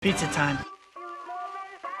Pizza time.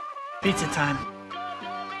 Pizza time.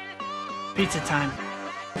 Pizza time.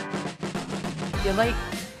 You like?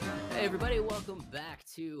 Hey everybody, welcome back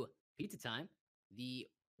to Pizza Time, the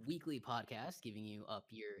weekly podcast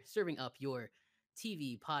serving up your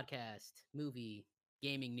TV, podcast, movie,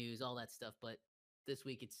 gaming news, all that stuff. But this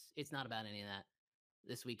week it's not about any of that.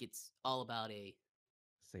 This week it's all about a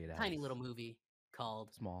Say it tiny as little movie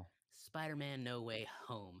called small. Spider-Man: No Way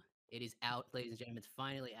Home. It is out, ladies and gentlemen. It's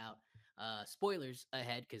finally out. Spoilers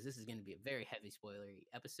ahead because this is going to be a very heavy spoilery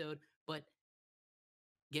episode. But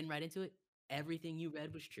getting right into it, everything you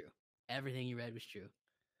read was true. Everything you read was true.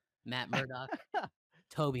 Matt Murdock,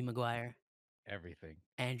 Tobey Maguire, Everything.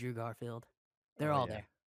 Andrew Garfield, they're Oh all yeah. there.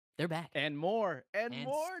 They're back. And more. And And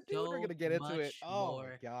more, dude. We're so gonna get into it. much Oh my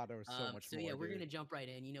more. god, there was so much So more, yeah, we're dude. gonna jump right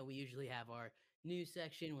in. We usually have our news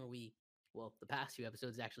section where the past few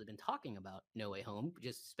episodes actually been talking about No Way Home,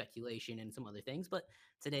 just speculation and some other things. But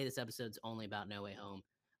today, this episode's only about No Way Home.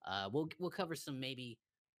 We'll cover some maybe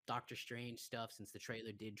Doctor Strange stuff since the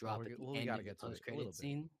trailer did drop at the We end gotta of the get to it post a little credit bit.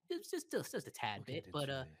 scene. It's just a tad We'll bit, get but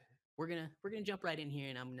into it. we're gonna jump right in here,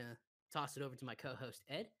 and I'm gonna toss it over to my co-host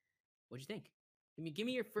Ed. What'd you think? Give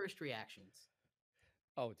me your first reactions.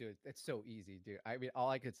 Oh, dude, it's so easy, dude. I mean, all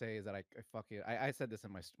I could say is that I said this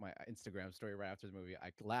in my Instagram story right after the movie.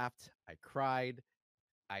 I laughed, I cried,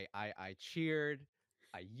 I cheered,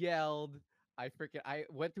 I yelled, I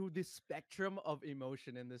went through this spectrum of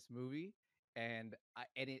emotion in this movie, and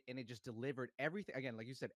it just delivered everything again, like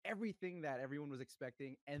you said, everything that everyone was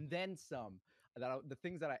expecting, and then some. The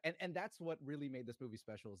things that and that's what really made this movie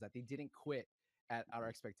special is that they didn't quit at our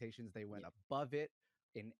expectations. They went Yeah, above it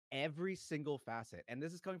in every single facet. And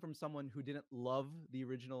this is coming from someone who didn't love the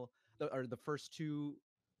original or the first two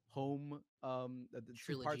the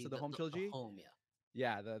two parts trilogy, of the home the trilogy. home,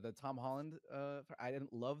 yeah, Yeah, the Tom Holland. I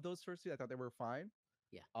didn't love those first two. I thought they were fine.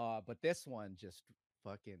 yeah. But this one just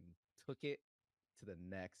fucking took it to the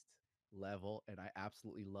next level, and I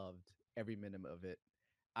absolutely loved every minute of it.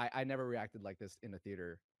 I never reacted like this in a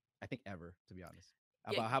theater. I think ever, to be honest.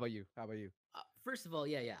 Yeah, How about you? How about you? first of all,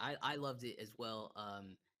 yeah, I loved it as well.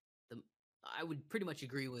 The I would pretty much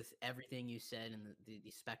agree with everything you said and the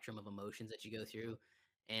spectrum of emotions that you go through,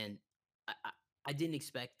 and I, I I didn't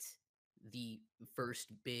expect the first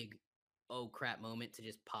big oh crap moment to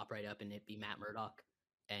just pop right up and it be Matt Murdock,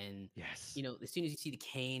 and Yes. as soon as you see the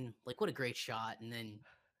cane, like what a great shot, and then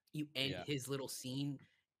you end Yeah. his little scene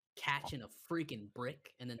catching a freaking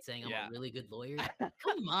brick and then saying I'm a Yeah. really good lawyer.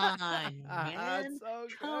 Come on, It's man. so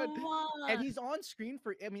good. Come And on. he's on screen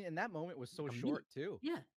for, I mean, and that moment was so A minute. short too.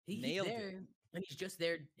 Yeah, he's Nailed it. there, and he's just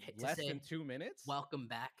there to Less than say 2 minutes? welcome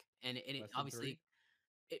back. And it Less than obviously three?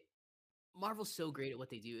 it Marvel's so great at what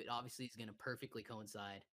they do. It obviously is going to perfectly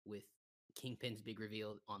coincide with Kingpin's big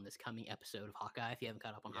reveal on this coming episode of Hawkeye. If you haven't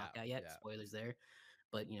caught up on Yeah. Hawkeye yet, Yeah. spoilers there.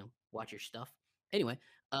 But watch your stuff. Anyway,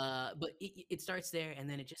 but it starts there, and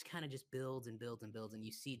then it just kind of just builds and builds and builds, and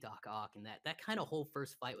you see Doc Ock, and that kind of whole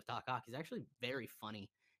first fight with Doc Ock is actually very funny,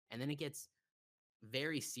 and then it gets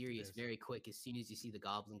very It serious is. very quick as soon as you see the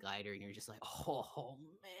Goblin Glider, and you're just like, oh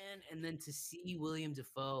man, and then to see Willem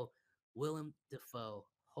Dafoe,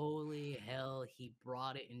 holy hell, he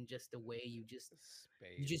brought it in just a way you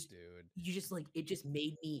Space, just dude. you just like it just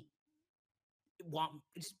made me want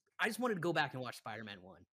I just wanted to go back and watch Spider-Man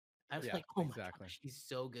 1. I was Yeah, like, "Oh my exactly. gosh, he's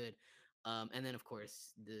so good." And then of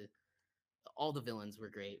course, the all the villains were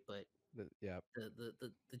great, but Yeah,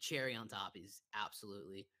 the cherry on top is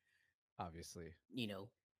absolutely, obviously. you know,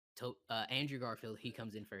 Andrew Garfield, he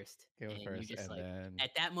comes in first, Came and you're first, just and like then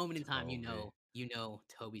at that moment in time, Toby.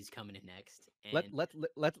 Toby's coming in next. Let And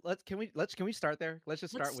let let can we start there? Let's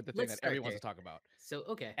just start with the thing let's that start everyone wants there. to talk about. So,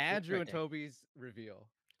 okay, let's Andrew start and there. Toby's reveal.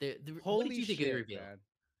 What did Holy you think of the shit, reveal? man.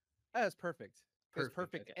 That's perfect. It's Perfect,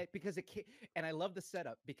 perfect okay. because and I love the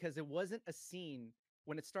setup because it wasn't a scene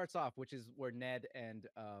when it starts off, which is where Ned and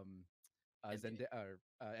MJ.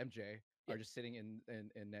 MJ are Yep. just sitting in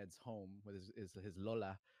Ned's home with his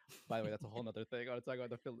Lola. By the way, that's a whole nother thing. I want to talk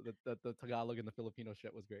about the Tagalog and the Filipino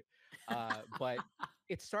shit was great. But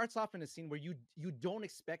it starts off in a scene where you don't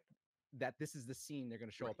expect that this is the scene they're going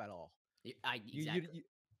to show Right. up at all. You you Exactly. you,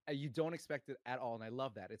 you don't expect it at all, and I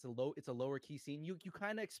love that. It's a lower key scene. You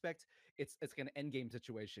kind of expect it's like an end game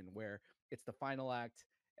situation where it's the final act,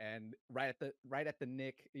 and right at the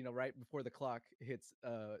nick, right before the clock hits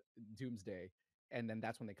doomsday, and then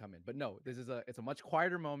that's when they come in. But no, this is it's a much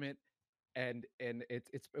quieter moment, and it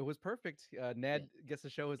was perfect. Yeah. Ned gets to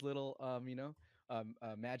show his little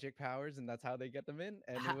magic powers, and that's how they get them in,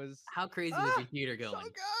 and it How was how crazy was ah your theater so going?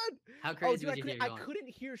 good. How Oh, crazy dude, was your theater I going? couldn't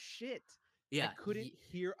hear shit. I Yeah, couldn't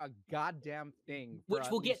hear a goddamn thing for which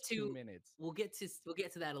at least 2 minutes. we'll get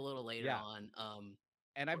to that a little later Yeah. on.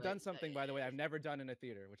 And I've But done something, by the way, I've never done in a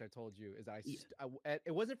theater, which I told you, is yeah,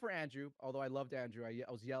 it wasn't for Andrew, although I loved Andrew. I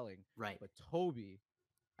was yelling, right. but Toby,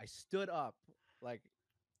 I stood up, like,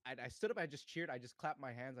 I stood up, I just cheered, I just clapped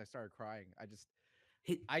my hands, I started crying.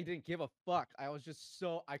 Hit, I didn't give a fuck. I was just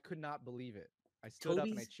so, I could not believe it. I stood up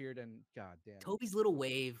and I Toby's cheered, and god damn. Toby's little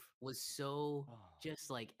wave was so Oh, just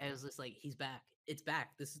like I was just like he's back. It's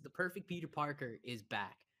back. This is the perfect Peter Parker is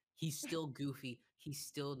back. He's still goofy. He's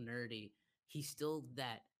still nerdy. He's still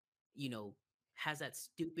that you know has that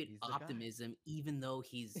stupid he's the guy. optimism, even though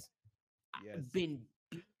he's Yes. been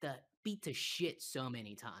beat to shit so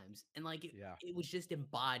many times, and like Yeah. it was just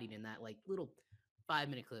embodied in that like little 5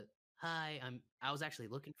 minute clip. Hi, I was actually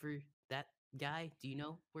looking for that guy. Do you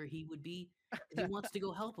know where he would be? 'Cause he wants to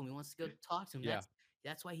go help him. He wants to go talk to him. Yeah.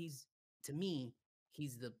 That's why he's to me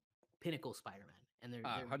he's the pinnacle Spider-Man, and there will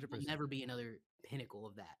 100%. never be another pinnacle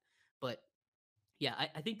of that. But yeah,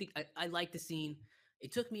 I think I like the scene.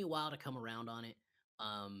 It took me a while to come around on it.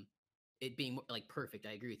 Um, it being like perfect.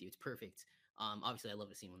 I agree with you. It's perfect. Obviously, I love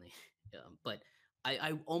the scene when they, but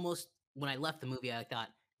I almost when I left the movie, I thought,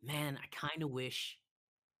 man, I kind of wish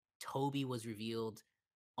Toby was revealed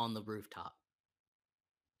on the rooftop.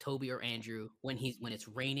 Toby or Andrew when it's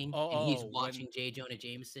raining Oh, and he's when watching J. Jonah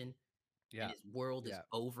Jameson and yeah, his world is yeah.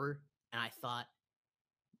 over. And I thought,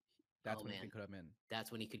 That's oh when he man, can come in.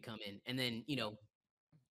 that's when he could come in. And then Yeah.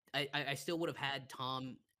 I still would have had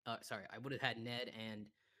Tom. Sorry, I would have had Ned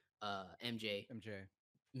and MJ MJ.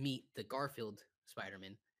 meet the Garfield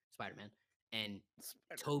Spider-Man, and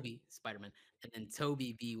Spider-Man. Toby Spider-Man, and then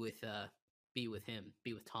Toby be with him,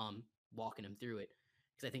 be with Tom, walking him through it.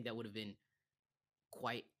 Because I think that would have been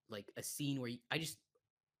quite like a scene where I just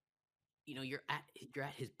you're at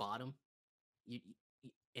his bottom,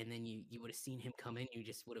 and then you would have seen him come in. You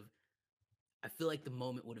just would have. I feel like the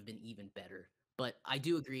moment would have been even better. But I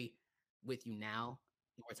do agree with you now.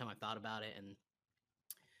 The more time I've thought about it, and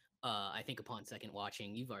I think upon second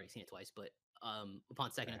watching, you've already seen it twice, but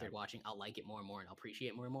upon second I and third have. watching, I'll like it more and more, and I'll appreciate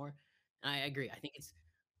it more and more. And I agree. I think it's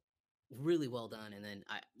really well done. And then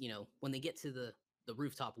when they get to the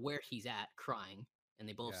rooftop where he's at, crying, and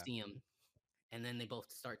they both Yeah. see him, and then they both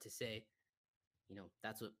start to say,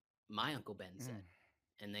 that's what my Uncle Ben said, Mm.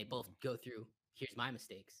 and they both go through. Here's my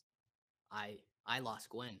mistakes. I I lost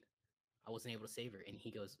Gwen. I wasn't able to save her, and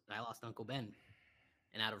he goes, I lost Uncle Ben,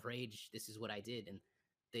 and out of rage, this is what I did. And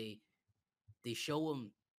they they show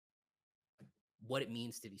him what it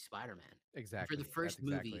means to be Spider-Man. And for the Exactly. That's first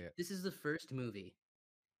exactly movie, it. this is the first movie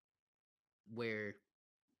where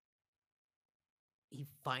he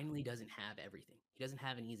finally doesn't have everything. He doesn't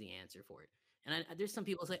have an easy answer for it. And there's some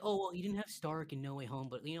people say, "Oh, well, you didn't have Stark in No Way Home,"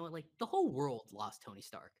 but you know what? Like the whole world lost Tony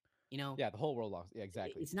Stark. You know, Yeah, the whole world lost. Yeah,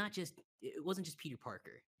 exactly. it's not just it wasn't just Peter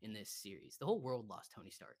Parker in this series. The whole world lost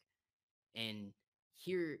Tony Stark. And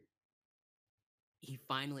here he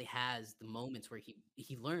finally has the moments where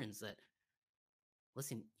he learns that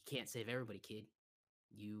listen, you can't save everybody, kid.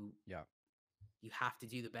 You Yeah, you have to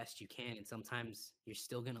do the best you can, and sometimes you're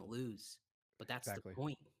still gonna lose. But that's the exactly.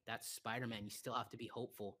 point. That's Spider-Man. You still have to be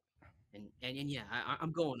hopeful. And yeah,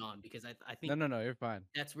 I'm going on because I No, think no, no. You're fine.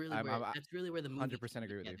 I'm that's really where the movie 100% came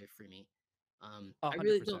agree with you. together for me. A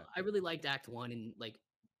hundred percent. I really liked Act One and like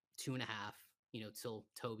two and a half. Till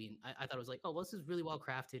Toby, and I thought it was like, oh, well, this is really well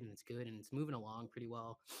crafted and it's good and it's moving along pretty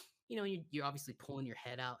well. You're obviously pulling your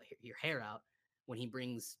hair out when he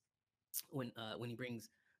brings when he brings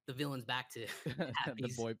the villains back to The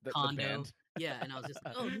Happy's boy, the condo. band, Yeah, and I was just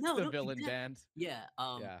like, oh no, the don't do villain that. band. Yeah,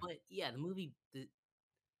 Yeah, but yeah, the movie, the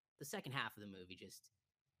second half of the movie just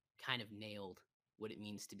kind of nailed what it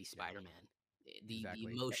means to be yeah, Spider-Man. The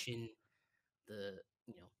exactly. emotion, the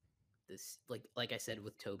you know, this like I said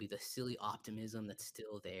with Toby, the silly optimism that's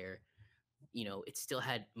still there. It still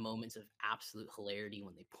had moments of absolute hilarity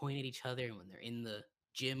when they point at each other and when they're in the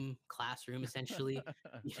gym classroom essentially,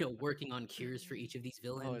 working on cures for each of these Oh,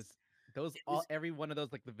 villains. it's those It all was every one of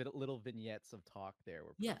those like the little vignettes of talk there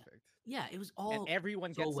were yeah, perfect, yeah, it was and all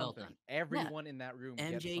everyone so gets well something. done. Yeah, Everyone in that room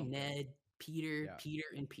gets MJ, something. Ned, Yeah,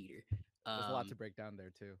 And Peter. there's a lot to Um, break down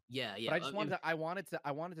there too. yeah, But yeah. I just wanted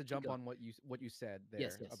to Keep jump going. on what you said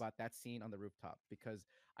Yes, there yes. about that scene on the rooftop, because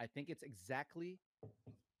I think it's exactly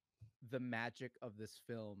the magic of this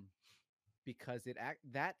film, because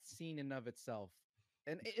that scene in of itself,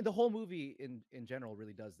 and the whole movie in general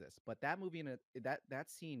really does this, but that movie that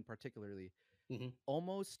scene particularly Hmm.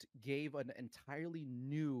 almost gave an entirely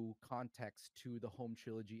new context to the home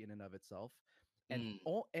trilogy in and of itself, and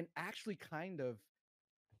Mm, actually kind of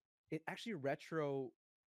it actually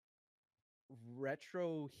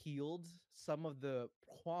retro healed some of the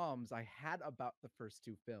qualms I had about the first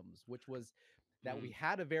two films, which was that we Mhm.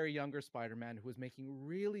 had a very younger Spider-Man who was making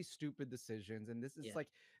really stupid decisions, and this is Yeah. like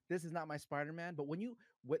this is not my Spider-Man. But when you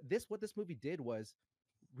what this movie did was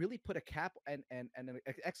really put a cap and an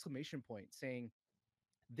exclamation point saying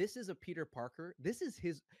this is a Peter Parker. This is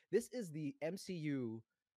the MCU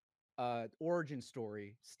origin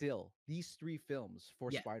story still, these three films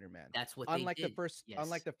for Yeah. Spider-Man. That's what they Unlike the did. first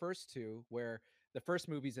unlike Yes. the first two, where the first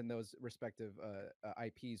movies in those respective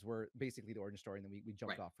IPs were basically the origin story, and then we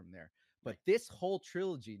jumped Right. off from there. But Right. this whole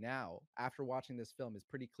trilogy now, after watching this film, is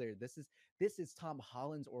pretty clear. This is Tom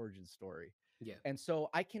Holland's origin story. Yeah. And so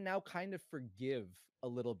I can now kind of forgive a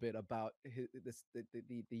little bit about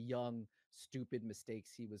the young stupid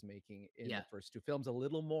mistakes he was making in the Yeah. first two films a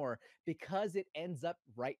little more, because it ends up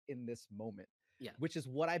right in this moment, Yeah. which is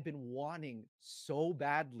what I've been wanting so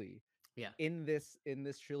badly Yeah. in this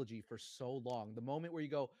trilogy for so long. The moment where you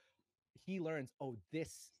go, he learns, oh,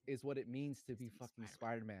 this is what it means to Is to be be fucking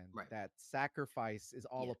Spider-Man. Spider-Man. Right. That sacrifice is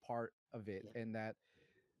all Yeah. a part of it, Yeah. and that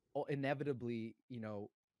inevitably,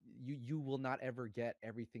 you will not ever get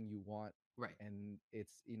everything you want, Right. and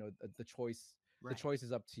it's the choice. The Right. choice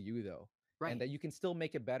is up to you though, and Right. that you can still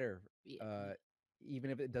make it better, Yeah. uh, even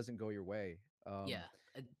if it doesn't go your way. Yeah.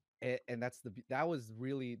 And that was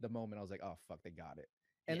really the moment I was like, oh fuck, they got it.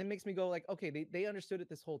 And Yeah. it makes me go like, okay, they understood it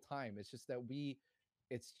this whole time. It's just that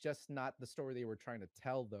it's just not the story they were trying to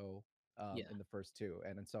tell though, Yeah. in the first two.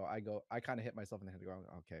 And so I kind of hit myself in the head going,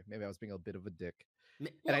 okay, maybe I was being a bit of a dick. And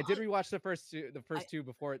I Well, did rewatch the I first two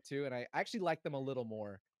before it too, and I actually liked them a little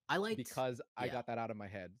more I liked. because I Yeah. got that out of my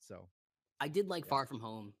head. So I did like yeah. Far From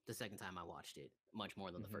Home the second time I watched it much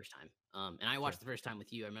more than the Hmm. first time. And I Sure. watched the first time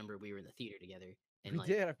with you. I remember we were in the theater together and We like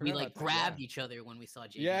did. I we forgot like about that. Yeah. grabbed each other when we saw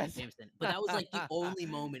J. Jonah Yes. Jameson. But that was like the only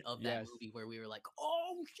moment of that Yes. movie where we were like,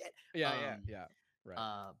 "Oh shit." Yeah. Yeah. Um Yeah.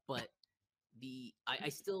 Right. but I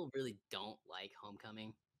still really don't like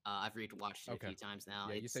Homecoming. I've rewatched it a Okay. few times now.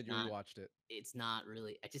 Yeah. You said you rewatched it. It's not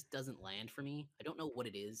really, it just doesn't land for me. I don't know what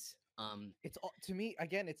it is. It's all to me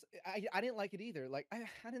again. I didn't like it either. Like I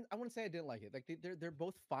wouldn't say I didn't like it. Like they're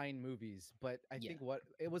both fine movies, but I Yeah. think what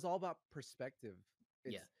it was all about perspective.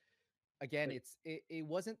 Yeah. It's again, But it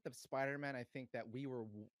wasn't the Spider-Man I think that we were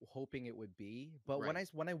hoping it would be. But when right.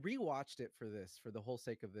 I rewatched it for the whole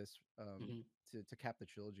sake of this, Hmm. to cap the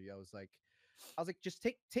trilogy, I was like, just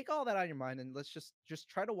take all that out of your mind, and let's just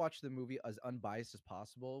try to watch the movie as unbiased as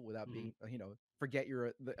possible without Hmm. being, forget you're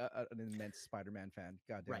an immense Spider-Man fan,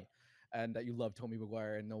 goddamn, Right. and that you love Tobey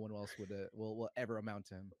Maguire and no one else will ever amount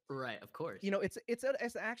to him. Right. Of course.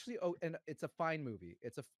 It's actually, and it's a fine movie.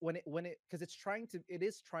 It's a when it because it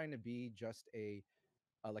is trying to be just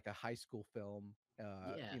like a high school film,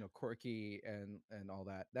 Yeah. quirky and all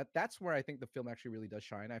that. That's where I think the film actually really does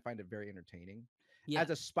shine. I find it very entertaining. Yeah.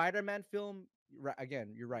 As a Spider-Man film,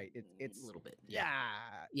 again, you're right. A It's little bit.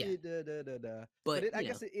 Yeah. yeah, Yeah. but But I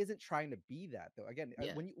guess it isn't trying to be that though. Again,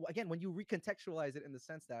 yeah. when you recontextualize it in the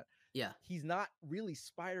sense that Yeah. he's not really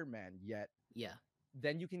Spider-Man yet, Yeah.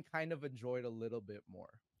 then you can kind of enjoy it a little bit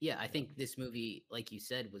more. Yeah. I You know? think this movie, like you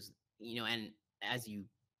said, was, and as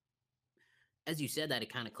you said that, it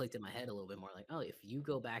kind of clicked in my head a little bit more like, oh, if you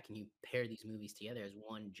go back and you pair these movies together as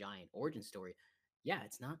one giant origin story, yeah,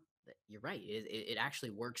 it's not that you're right. It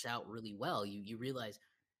actually works out really well. You realize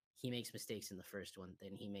he makes mistakes in the first one,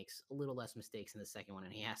 then he makes a little less mistakes in the second one,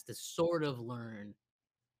 and he has to sort of learn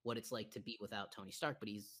what it's like to be without Tony Stark, but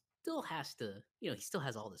he still has to, he still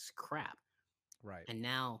has all this crap. Right. And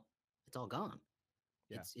now it's all gone.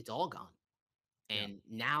 Yeah. It's all gone. Yeah. And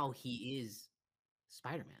now he is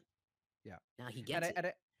Spider-Man. Yeah. Now he And gets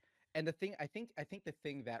it. and the thing I think the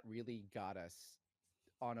thing that really got us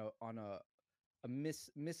on a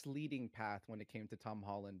misleading path when it came to Tom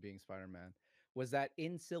Holland being Spider-Man was that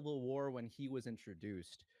in Civil War, when he was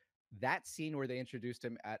introduced, that scene where they introduced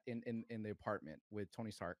him in the apartment with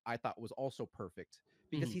Tony Stark, I thought was also perfect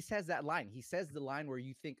because Mhm. he says that line. He says the line where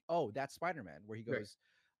you think, oh, that's Spider-Man, where he Right. goes,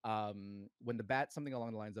 something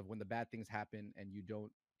along the lines of when the bad things happen and you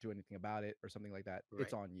don't do anything about it or something like that,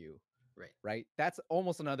 it's Right. on you. Right. Right? That's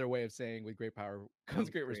almost another way of saying with great power comes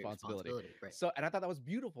great Great responsibility. Right. So, and I thought that was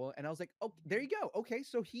beautiful. And I was like, oh, there you go. Okay.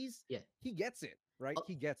 So he gets it, right? Oh.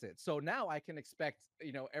 He gets it. So now I can expect,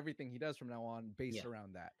 everything he does from now on based Yeah.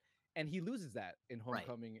 around that. And he loses that in Right.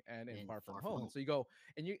 Homecoming and in And Far From Home. So you go,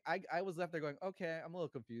 and I was left there going, okay, I'm a little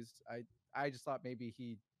confused. I just thought maybe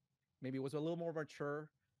he was a little more mature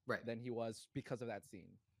Right. than he was because of that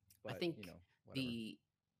scene. But, I think whatever.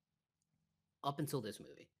 up until this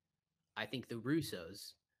movie, I think the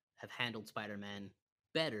Russos have handled Spider-Man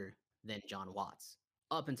better than John Watts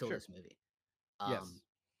up until Sure. this movie. Yes.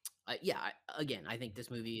 Yeah, again, I think this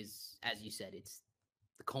movie is, as you said, it's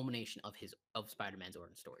the culmination of Spider-Man's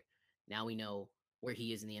origin story. Now we know where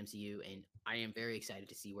he is in the MCU, and I am very excited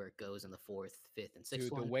to see where it goes in the fourth, fifth, and sixth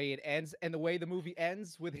Dude, the one. way it ends and the way the movie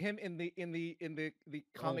ends with him in the Oh,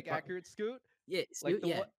 comic accurate scoot, yeah, like the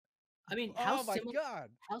yeah. what? I mean, Oh my god,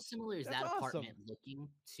 how similar is that's that awesome. apartment looking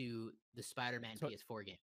to the Spider-Man So PS4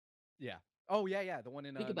 game? yeah. Oh yeah, yeah, the one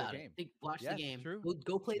in Think the about it. game. Watch the Yes, game. true.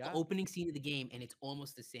 Go play the Yeah. opening scene of the game, and it's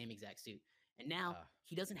almost the same exact suit. And now Uh,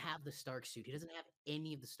 he doesn't have the Stark suit. He doesn't have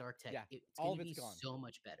any of the Stark tech. yeah. It's All going of to it's be gone. so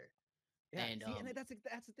much better. Yeah. And See, and that's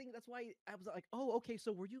the thing. That's why I was like, oh, okay.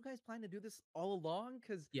 So were you guys planning to do this all along?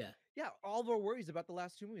 Because yeah, yeah, all of our worries about the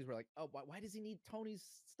last two movies were like, oh, why does he need Tony's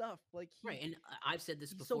stuff? Like right. And I've said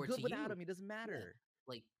this he's so before good to without you. him. He doesn't Yeah, matter.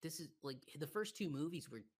 like this is like the first two movies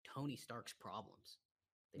were Tony Stark's problems.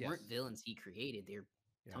 They Yes. weren't villains he created. They're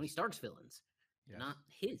Tony Yes. Stark's villains. They're Yes. not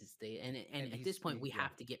his. And at this point we yeah.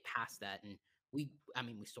 have to get past that. And I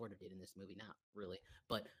mean we sort of did in this movie, not really,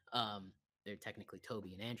 but they're technically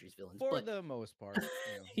Toby and Andrew's villains. For But the most part,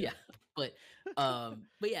 yeah, yeah. but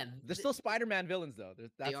yeah, They're still Spider-Man villains though. they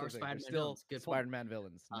That's are the thing. They're Spider-Man still villains. Good point. Spider-Man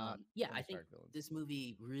villains, not Yeah, I Tony think Stark villains. this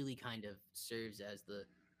movie really kind of serves as the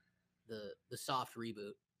soft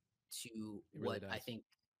reboot to It really what I does. think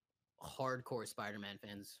hardcore Spider-Man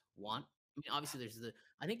fans want. I mean, obviously,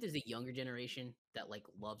 I think there's a younger generation that like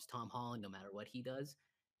loves Tom Holland no matter what he does.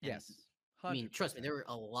 And Yes. I mean, trust me, 100%. there were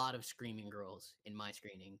a lot of screaming girls in my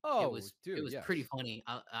screening. Oh, It dude, was yes. pretty funny.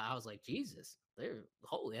 I was like, Jesus, they're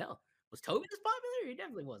holy hell. Was Toby this popular? He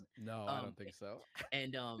definitely wasn't. No, I don't think so.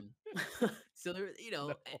 And so they're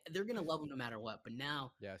No. they're gonna love him no matter what. But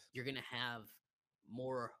now Yes. you're gonna have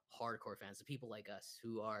more hardcore fans, the people like us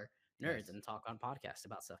who are nerds Yes. and talk on podcasts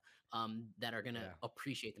about stuff, that are gonna Yeah.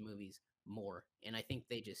 appreciate the movies more. And I think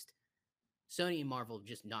Sony and Marvel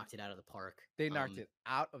just knocked it out of the park. They knocked it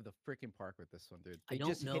out of the freaking park with this one, dude. I They don't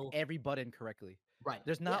just hit know. every button correctly. Right?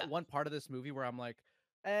 There's not Yeah, one part of this movie where I'm like,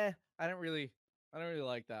 I don't really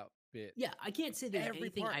like that bit. yeah. I can't say there's Every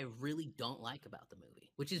anything part. I really don't like about the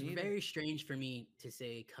movie, which is Me either. very strange for me to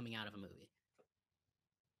say coming out of a movie.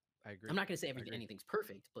 I agree. I'm not gonna say I agree. anything's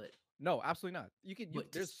perfect, but No, absolutely not.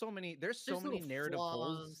 but There's just so many there's many little narrative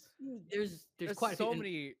holes. flaws. There's There's quite a few. so And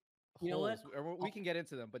many you know what? holes. We I'll- can get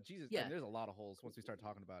into them, but Jesus, Yeah, and there's a lot of holes once we start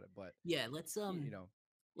talking about it. But yeah. you know,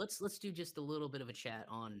 Let's do just a little bit of a chat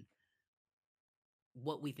on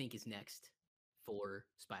what we think is next for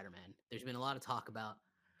Spider-Man. There's been a lot of talk about,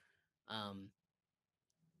 um,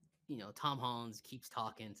 Tom Holland keeps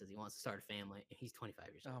talking, says he wants to start a family. He's 25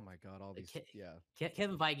 years oh old. my god, all these yeah,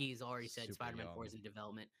 Kevin Feige has already said super Spider-Man 4 young. is in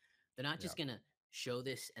development. They're not Yeah. just gonna show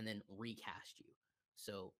this and then recast you.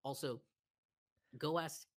 So also go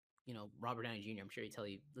ask, Robert Downey Jr. I'm sure he'd tell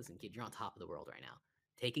you, listen, kid, you're on top of the world right now.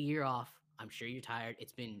 Take a year off. I'm sure you're tired.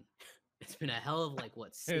 It's been it's been a hell of like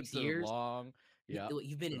what, 6 It's a years? long, yeah, You've been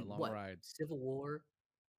it's been in a long what? ride. Civil War,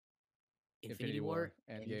 Infinity Infinity War,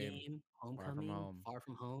 War, Endgame, Endgame, Far From Homecoming, Home. Far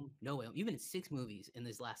From Home. No way. You've been in 6 movies in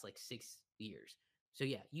this last like 6 years. So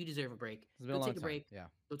yeah, you deserve a break. It's been a Go long take a time. break. Yeah,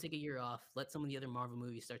 Go take a year off. Let some of the other Marvel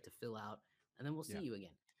movies start to fill out, and then we'll see yeah. you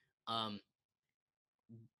again. Um,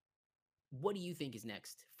 what do you think is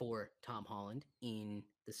next for Tom Holland in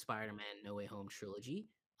the Spider-Man No Way Home trilogy?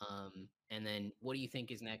 And then what do you think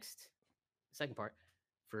is next? Second part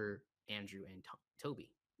for Andrew and Toby.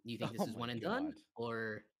 Do you think this Oh is my one and done, god.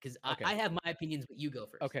 or because Okay. I have my opinions, but you go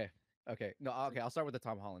first. Okay. Okay. No, okay. I'll start with the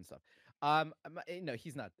Tom Holland stuff. No,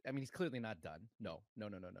 he's not. I mean, he's clearly not done. No, no,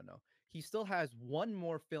 no, no, no, no. He still has one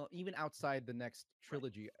more film, even outside the next Right.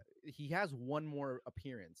 trilogy. He has one more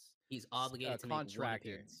appearance, He's obligated to make one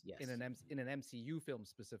contracted appearance. Yes, in an MCU film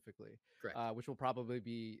specifically, correct. which will probably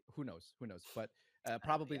be who knows, but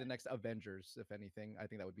probably the next Avengers, if anything. I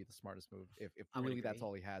think that would be the smartest move if I would really that's agree.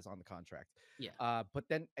 all he has on the contract. Yeah, But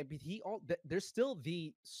then I mean, there's still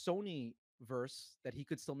the Sony verse that he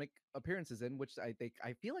could still make appearances in, which I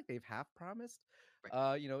feel like they've half promised.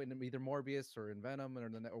 right. In either Morbius or in Venom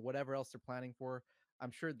or whatever else they're planning for.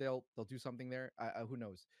 I'm sure they'll do something there. Who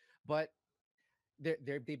knows? But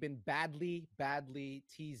they've been badly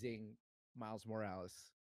teasing Miles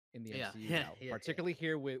Morales in the Yeah, MCU yeah, now, yeah. particularly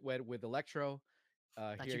here with Electro.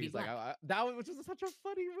 Thought Here you'd be he's like, black. which was such a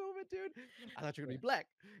funny moment, dude. I thought you were gonna be black,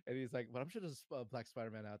 and he's like, "But I'm sure there's a black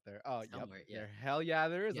Spider-Man out there." Oh, yep, Somewhere, yeah. hell yeah,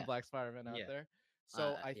 there is a Yeah. black Spider-Man out Yeah. there.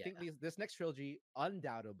 So I Yeah, think this next trilogy,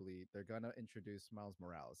 undoubtedly, they're gonna introduce Miles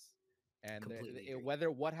Morales, and completely agree. whether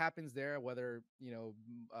what happens there, whether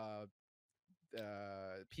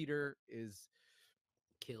Peter is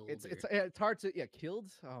Killed. it's hard to killed.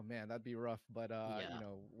 Oh man, that'd be rough. But Yeah.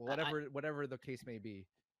 whatever the case may be.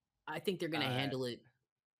 I think they're gonna Uh, handle it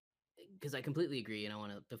because I completely agree, and I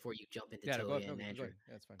want to before you jump into Yeah, no, go Toby no, and go Andrew. ahead.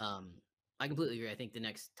 Yeah, that's fine. I completely agree. I think the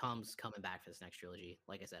next Tom's coming back for this next trilogy.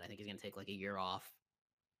 Like I said, I think he's gonna take like a year off,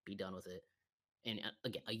 be done with it. And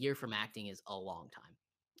again, a year from acting is a long time.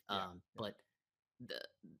 Yeah, yeah, But the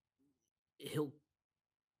he'll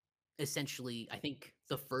essentially, I think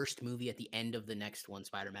the first movie at the end of the next one,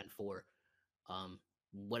 Spider-Man 4, um,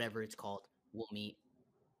 whatever it's called, will meet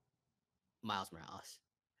Miles Morales, yes,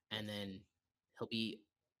 and then he'll be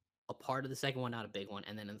a part of the second one, not a big one,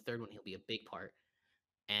 and then in the third one he'll be a big part.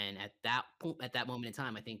 And at that point, at that moment in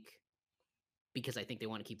time, I think because I think they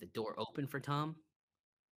want to keep the door open for Tom,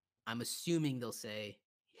 I'm assuming they'll say,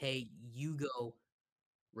 "Hey, you go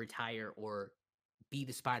retire or be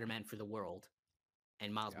the Spider-Man for the world,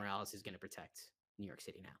 and Miles yeah, Morales is going to protect New York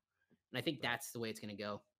City now." And I think right. that's the way it's going to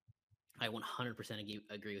go. I 100%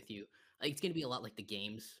 agree with you. Like, it's going to be a lot like the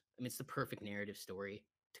games. I mean, it's the perfect narrative story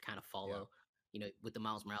to kind of Yeah, follow. With the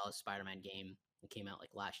Miles Morales Spider-Man game that came out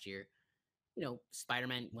like last year,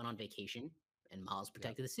 Spider-Man went on vacation and Miles yeah.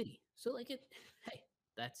 protected the city. So like hey,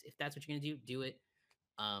 that's if that's what you're gonna do it.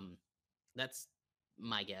 Um, that's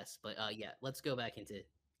my guess. But yeah, let's go back into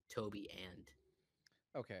Toby and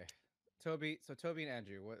Okay. Toby, so Toby and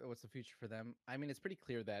Andrew, what's the future for them? I mean, it's pretty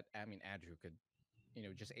clear that Andrew could,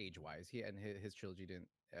 just age wise, he and his trilogy didn't,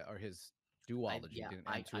 or his I duology yeah, didn't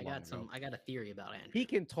I end too I long got ago. I got a theory about He Andrew.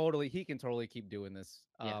 can totally keep doing this.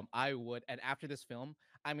 Yeah, I would, and after this film,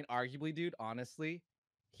 I mean, arguably, dude, honestly,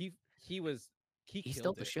 he he was he he stole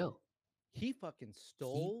killed the it. show. He fucking He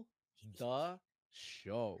stole he, the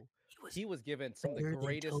show. he was He was given some of the better than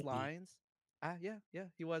greatest Toby. lines. Yeah, yeah,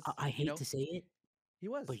 he was. I hate to say it, He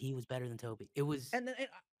was. but he was better than Toby. It was And then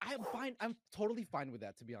I'm fine. I'm totally fine with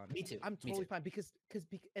that, to be me honest. too. I'm Me totally too. fine because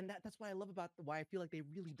and that's what I love about why I feel like they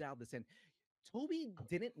really dialed this in. Toby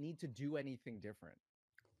didn't need to do anything different.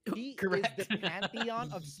 He is the Correct.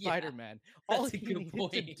 pantheon of Yeah, Spider-Man. All that's a he good needed to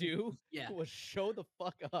point. do Yeah, was show the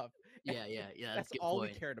fuck up. yeah, yeah, yeah. That's That's a good all we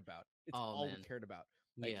point. cared about. It's Oh all we man. cared about.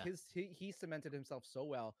 Like Yeah, he cemented himself so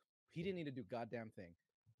well. He didn't need to do goddamn thing.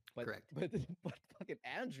 But correct. but but fucking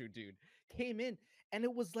Andrew, dude, came in and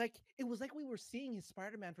it was like we were seeing his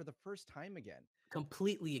Spider-Man for the first time again.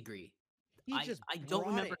 Completely agree. He just I don't brought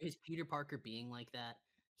remember it. his Peter Parker being like that.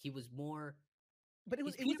 He was more But it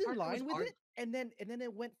was his it Peter was in Parker was line with art. it, and then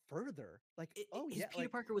it went further. Like, oh His yeah, Peter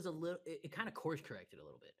like Parker was a little. It kind of course corrected a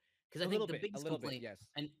little bit because I think the a biggest little bit, complaint, yes.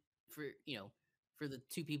 and for for the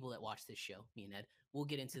two people that watch this show, me and Ed, we'll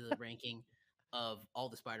get into the ranking of all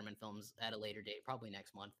the Spider-Man films at a later date, probably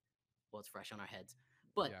next month. Well, it's fresh on our heads,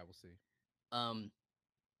 but Yeah, we'll see. um,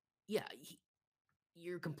 yeah,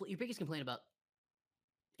 your biggest complaint about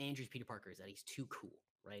Andrew's Peter Parker is that he's too cool,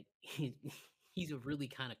 right? He's a really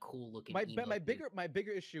kind of cool looking emo My dude.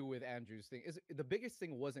 bigger issue with Andrew's thing is the biggest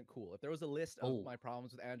thing wasn't cool. If there was a list of Oh, my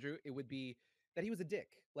problems with Andrew, it would be that he was a dick.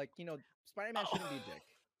 Like, Spider-Man oh, shouldn't be a dick.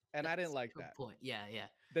 And I didn't that's like a good that. point. Yeah, yeah,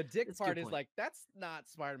 The dick that's a good part is point. like that's not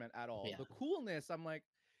Spider-Man at all. Yeah, The coolness, I'm like,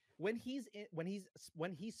 when he's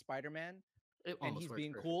Spider-Man it and almost he's works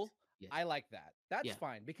being perfect. cool, Yeah, I like that. That's yeah,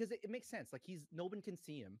 fine because it makes sense. Like no one can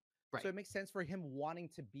see him. So right, it makes sense for him wanting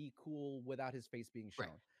to be cool without his face being right,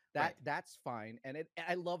 shown. right. That's fine. And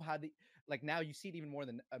I love how like now you see it even more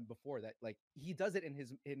than before that like he does it in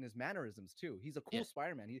his mannerisms too. He's a Yeah, cool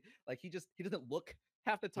Spider-Man. He doesn't look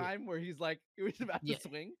half the yeah, time where he's like he's about to yeah,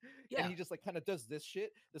 swing and yeah. he just like kind of does this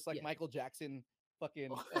shit, this like Yeah. Michael Jackson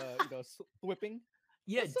fucking whipping.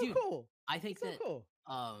 Yeah, That's so dude. cool. I That's think so that cool.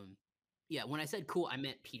 yeah, when I said cool, I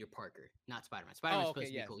meant Peter Parker, not Spider-Man. Oh, Spider-Man's okay, supposed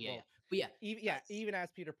to be yes. cool. Yeah, yeah. Well, But yeah, even uh, yeah, even as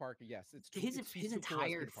Peter Parker, yes, he's his too cool as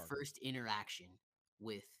entire Peter Parker. first interaction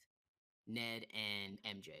with Ned and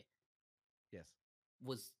MJ Yes.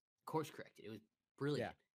 was course corrected. It was Yeah.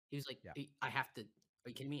 brilliant. He was like, Yeah. I have to, are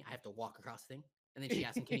you kidding me? I have to walk across the thing. And then she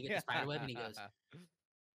asked him, can you get the spider web? And he goes,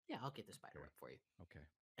 yeah, I'll get the spider Sure. web for you. Okay.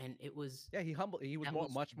 And it was, Yeah, he was that more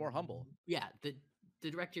was, much more humble. yeah, the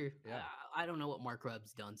director, Yeah. I don't know what Mark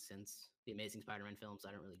Rubb's done since the Amazing Spider-Man films.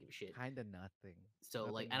 I don't really give a shit. Kinda nothing. So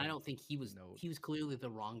like, Nothing and I of don't think note. he was clearly the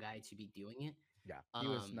wrong guy to be doing it. Yeah. He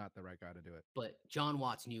was not the right guy to do it. But John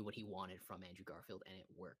Watts knew what he wanted from Andrew Garfield, and it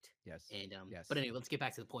worked. Yes. And Yes. but anyway, let's get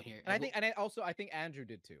back to the point here. And I think Andrew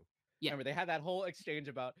did too. Yeah. Remember they had that whole exchange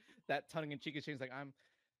about that tongue in cheek exchange like I'm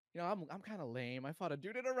kind of lame. I fought a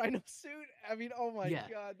dude in a rhino suit. I mean, oh my Yeah.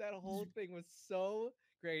 god, that whole thing was so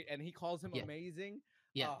great and he calls him Yeah. amazing.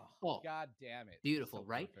 Yeah. Oh, Oh, god damn it. beautiful, So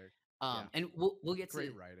right? perfect. Yeah. And we'll get Great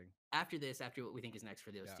to writing. after this, after what we think is next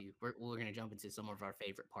for those Yeah. two. We're gonna jump into some of our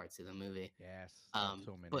favorite parts of the movie. Yes. Oh,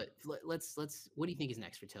 so many. But let's what do you think is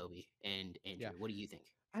next for Toby and Andrew? Yeah. What do you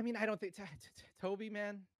think? I mean, I don't think Toby,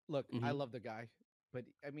 man. Look, I Mhm. love the guy, but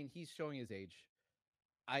I mean, he's showing his age.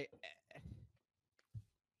 I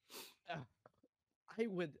uh, I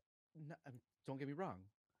would don't get me wrong.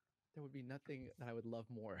 There would be nothing that I would love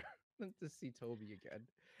more than to see Toby again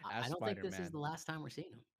I as don't think this is Spider-Man. the last time we're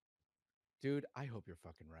seeing him. Dude, I hope you're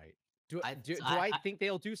fucking right. Do I, do, so do I think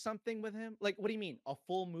they'll do something with him? Like, what do you mean? A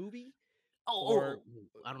full movie? Or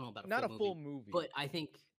I don't know about a not full a full movie, movie. but I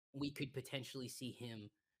think we could potentially see him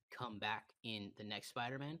come back in the next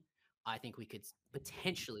Spider-Man. I think we could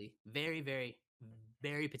potentially, very, very,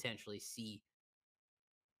 very potentially see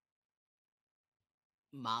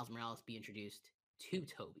Miles Morales be introduced to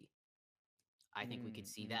Toby. I think we could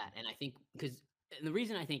see that, and I think because the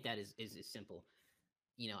reason I think that is simple.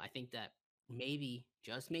 I think that maybe,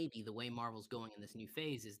 just maybe, the way Marvel's going in this new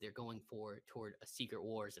phase is they're going toward a Secret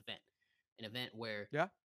Wars event, an event where Yeah.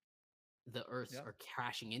 the Earths Yeah. are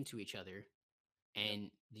crashing into each other, Yep.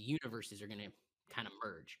 and the universes are going to kind of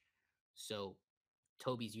merge. So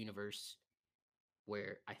Toby's universe,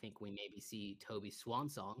 where I think we maybe see Toby's swan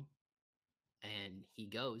song, and he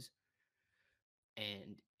goes,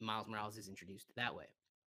 and Miles Morales is introduced that way.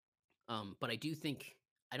 But I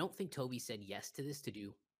don't think Toby said yes to this to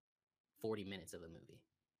do 40 minutes of a movie.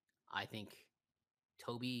 I think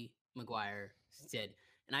Toby Maguire said,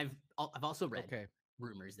 and I've also read Okay.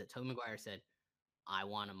 rumors that Toby Maguire said, "I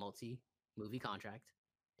want a multi-movie contract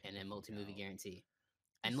and a multi-movie No. guarantee." You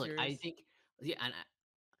And look, I serious? think, yeah, and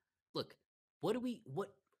look, what do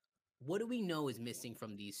we know is missing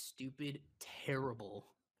from these stupid,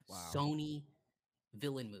 terrible Wow. Sony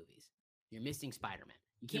villain movies? You're missing Spider-Man.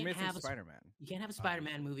 You're missing Spider-Man. You can't have a Obviously.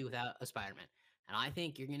 Spider-Man movie without a Spider-Man. And I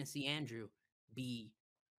think you're gonna see Andrew be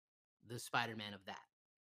the Spider-Man of that.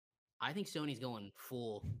 I think Sony's going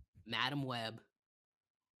full Madam Web,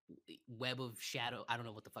 Web of Shadow. I don't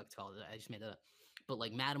know what the fuck it's called. I just made that up. But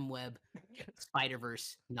like Madam Web,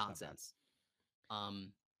 Spider-Verse nonsense.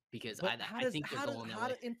 Because But I think they're going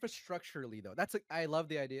that way. infrastructurally though? That's I love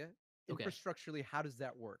the idea. Okay. Infrastructurally, how does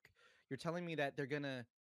that work? You're telling me that they're gonna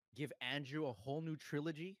give Andrew a whole new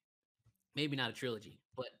trilogy? Maybe not a trilogy,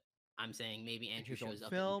 but I'm saying maybe Andrew His own shows up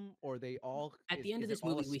film, or they all at the end of is it this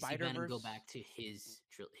all a movie. We see Venom go Spider-Verse? back to his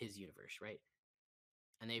universe, right?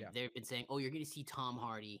 And Yeah. they've been saying, "Oh, you're going to see Tom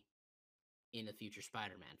Hardy in a future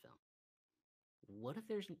Spider-Man film." What if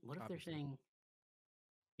they're Obviously. saying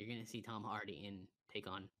you're going to see Tom Hardy take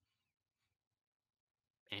on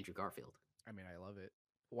Andrew Garfield? I mean, I love it.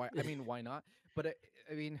 Why? I mean, why not? But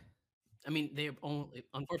I mean, they're only,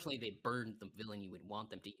 unfortunately, they burned the villain you would want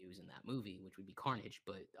them to use in that movie, which would be Carnage.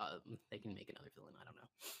 But they can make another villain. I don't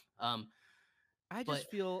know. I But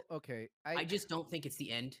just feel okay. I just don't think it's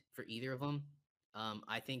the end for either of them.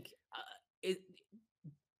 I think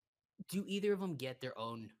do either of them get their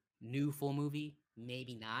own new full movie?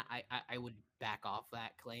 Maybe not. I would back off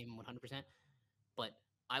that claim 100%. But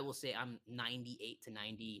I will say I'm 98 to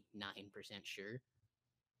 99% sure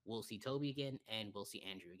we'll see Toby again and we'll see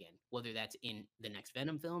Andrew again. Whether that's in the next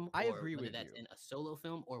Venom film, I or agree whether with that's you. in a solo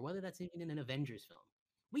film, or whether that's even in an Avengers film.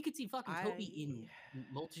 We could see fucking Toby in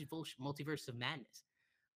Multiverse of Madness.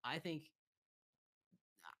 I think,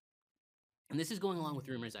 and this is going along with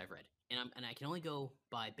rumors I've read, and I can only go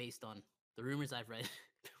based on the rumors I've read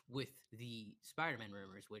with the Spider-Man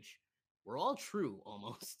rumors, which were all true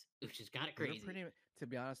almost, which is kind of They were crazy. to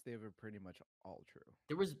be honest, they were pretty much all true.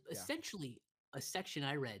 There was Yeah. essentially a section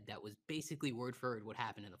I read that was basically word for word what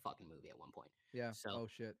happened in the fucking movie at one point. Yeah. So, Oh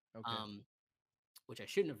shit. Okay. Which I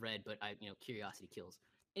shouldn't have read, but curiosity kills.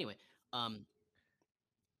 Anyway, I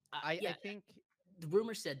think the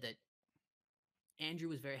rumor said that Andrew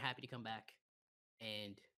was very happy to come back,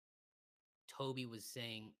 and Toby was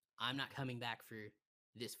saying, "I'm not coming back for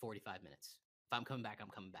this 45 minutes. If I'm coming back, I'm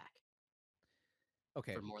coming back."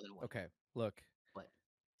 Okay. For more than one. Okay. Look. But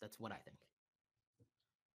that's what I think.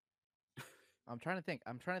 I'm trying to think.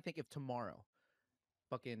 If tomorrow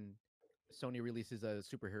fucking Sony releases a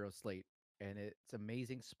superhero slate and it's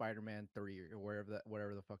Amazing Spider-Man 3 or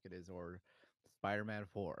whatever the fuck it is, or Spider-Man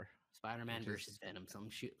 4. Spider-Man versus Venom, some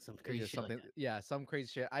crazy shit like that. Yeah, some crazy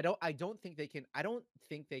shit. I don't think they can. I don't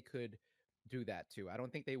think they could do that too. I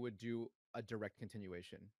don't think they would do a direct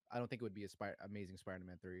continuation. I don't think it would be Amazing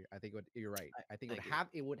Spider-Man 3. I think you're right. I think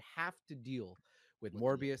it would have to deal with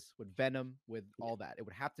Morbius, with Venom, with all that. It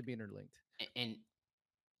would have to be interlinked. And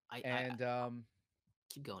I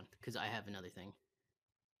keep going because I have another thing.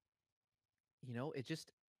 It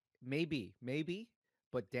just maybe,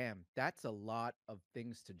 but damn, that's a lot of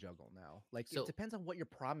things to juggle now. Like, it depends on what you're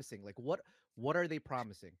promising. Like, what are they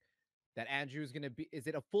promising? That Andrew's gonna be? Is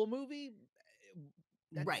it a full movie?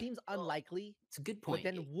 That seems unlikely. It's a good point.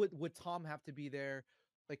 But then would Tom have to be there?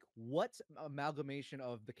 Like, what amalgamation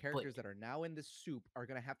of the characters that are now in this soup are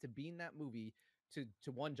gonna have to be in that movie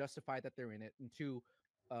to one, justify that they're in it, and two,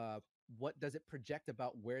 uh what does it project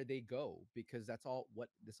about where they go, because that's all what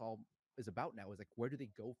this all is about now, is like, where do they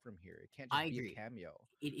go from here? It can't I just be a agree. cameo.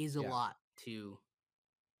 It is a Yeah, lot to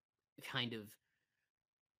kind of,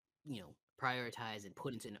 prioritize and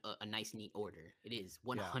put into a nice, neat order. It is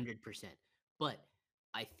yeah. 100%. But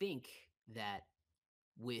I think that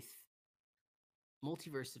with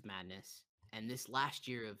Multiverse of Madness and this last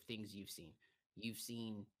year of things you've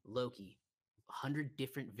seen Loki, 100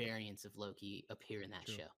 different variants of Loki appear in that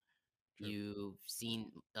True, show. true. You've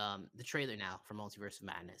seen the trailer now for Multiverse of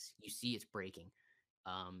Madness. You see it's breaking.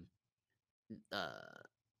 Um, uh,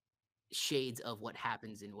 Shades of what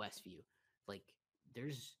happens in Westview. Like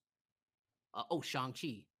there's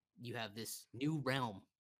Shang-Chi. You have this new realm,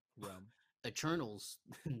 Realm. Eternals.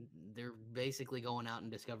 They're basically going out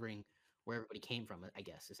and discovering where everybody came from, I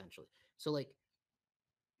guess, essentially. So like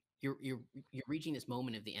you're reaching this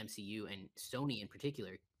moment of the MCU and Sony in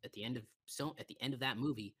particular at the end of that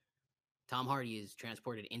movie, Tom Hardy is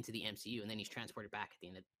transported into the MCU and then he's transported back at the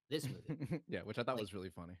end of this movie. Yeah, which I thought Like was really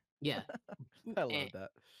funny. yeah. I And love that.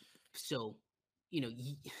 so,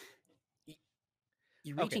 y-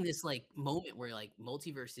 you're Okay. reaching this like moment where like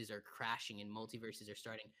multiverses are crashing and multiverses are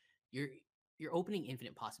starting. You're you're opening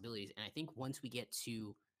infinite possibilities, and I think once we get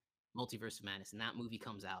to Multiverse of Madness and that movie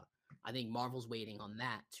comes out, I think Marvel's waiting on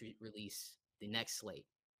that to release the next slate,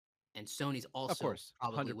 and Sony's Of also course,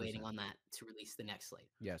 probably waiting 100%. on that to release the next slate,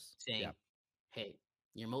 Yes. Yeah. saying, "Hey,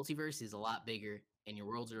 your multiverse is a lot bigger, and your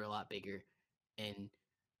worlds are a lot bigger." And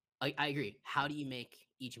I agree. How do you make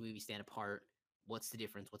each movie stand apart? What's the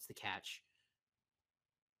difference? What's the catch?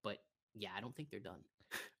 But yeah, I don't think they're done.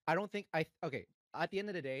 I don't think okay. At the end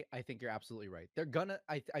of the day, I think you're absolutely right. They're gonna.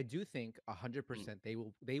 I do think Mm, 100%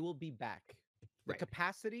 they will be back. The right.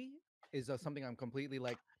 capacity is something I'm completely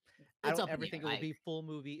like. I It's don't up in ever the air. think it I will agree. be full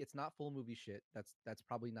movie. It's not full movie shit. That's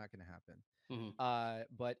probably not gonna happen. Mhm.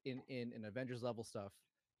 But in Avengers level stuff,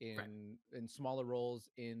 Right. in smaller roles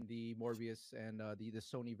in the Morbius and the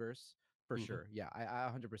Sony verse, for Mhm. sure. Yeah, I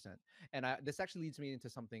 100%. And this actually leads me into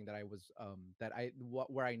something that I was that I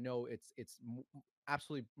where I know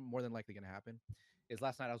absolutely more than likely going to happen is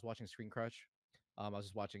last night I was watching Screen Crush. I was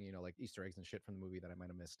just watching, like Easter eggs and shit from the movie that I might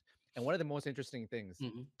have missed. And one of the most interesting things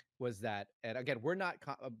Mhm. was that, and again, we're not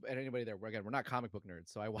and anybody there. We're not comic book nerds,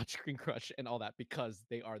 so I watch Screen Crush and all that because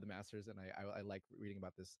they are the masters, and I like reading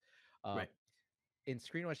about this. Uh, Right. in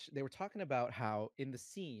Screen Crush, they were talking about how in the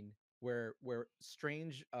scene where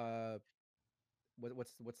Strange,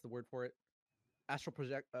 what's the word for it? Astral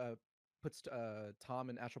project puts Tom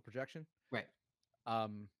in astral projection. Right.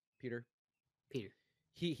 Um, Peter, Peter.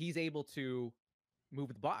 he's able to move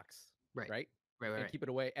the box, Right. right, Right. Right. and Right. keep it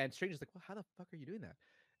away. And Strange is like, well, how the fuck are you doing that?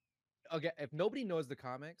 Okay, if nobody knows the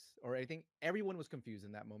comics or anything, everyone was confused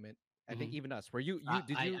in that moment. I think Mhm. even us. Were you did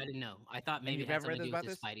you I didn't know. I thought and maybe it you've had never something read to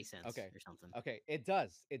this do with about his this? Spidey sense Okay. or something. Okay, it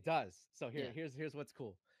does. It does. So Yeah. here's what's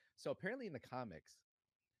cool. So apparently in the comics,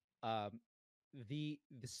 um the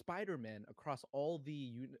Spider-Men across all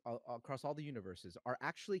across all the universes are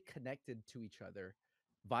actually connected to each other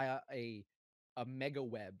via a mega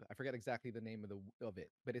web. I forget exactly the name of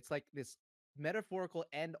it, but it's like this metaphorical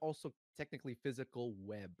and also technically physical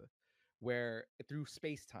web where through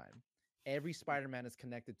space-time every Spider-Man is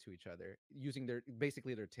connected to each other using their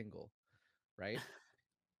basically their tingle, right?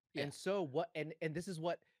 Yeah. And so what and this is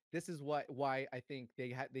what why I think they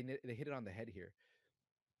hit it on the head here.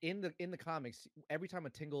 In the comics, every time a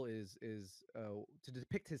tingle is to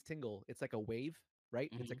depict his tingle, it's like a wave, right?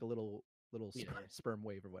 It's Mhm. like a little Yeah. Yeah. sperm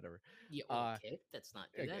wave or whatever. Yeah. Uh, Okay. Let's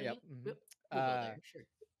not do that yep. again. We'll go there. Sure.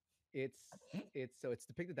 It's it's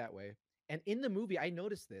depicted that way. And in the movie, I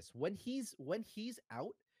noticed this when he's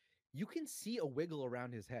out, you can see a wiggle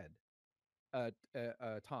around his head,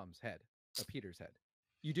 Tom's head, Peter's head.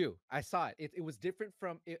 You do. I saw it. It was different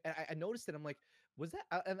from. I noticed it. I'm like, was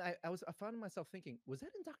that? And I found myself thinking, was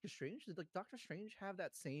that in Doctor Strange? Did like Doctor Strange have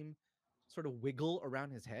that same sort of wiggle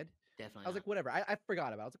around his head? I Definitely was not. like, whatever. I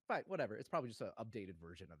forgot about it. I was like, fine, whatever. It's probably just an updated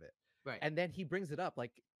version of it. Right. And then he brings it up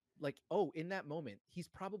oh, in that moment, he's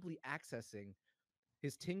probably accessing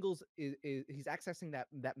his tingles. He's accessing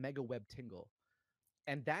that mega web tingle,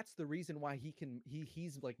 and that's the reason why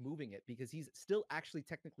he's like moving it because he's still actually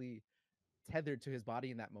technically tethered to his body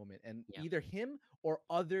in that moment, and Yeah. either him or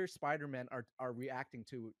other Spider-Men are reacting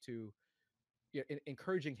to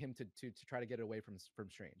encouraging him to try to get away from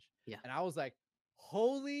Strange. Yeah. And I was like,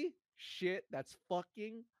 holy shit, that's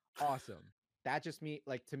fucking awesome. That just me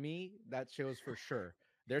like to me that shows for sure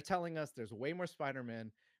they're telling us there's way more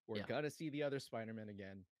Spider-Man. We're Yeah. gonna see the other Spider-Man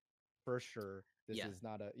again. for sure. This Yeah, is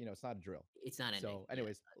not a, it's not a drill. it's not ending. So, Yeah,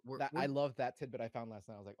 anyways, we're that we're I love that tidbit I found last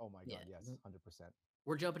night. I was like, oh my yeah god, yes, w- 100%.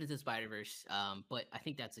 we're jumping into Spider Verse. But I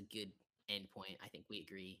think that's a good end point. I think we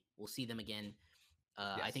agree. We'll see them again.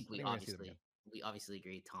 I think Yes, I think we're gonna see them again. we obviously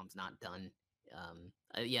agree. Tom's not done.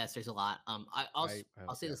 Yes, there's a lot. I'll I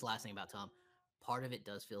say this yes, last thing about Tom. Part of it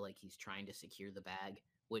does feel like he's trying to secure the bag,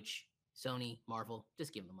 which Sony, Marvel,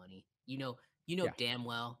 just give him the money. You know yeah, damn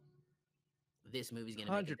well this movie's gonna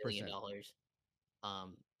make hundred percent. $1 billion.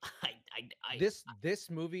 Um, I This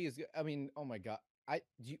movie is. I mean, oh my god, I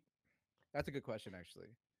do. You, that's a good question, actually.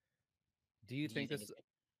 Do you do you think think this? it's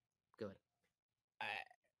good?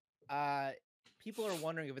 Uh, people are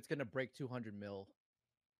wondering if it's gonna break 200 mil.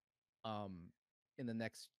 Um, in the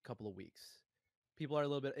next couple of weeks, people are a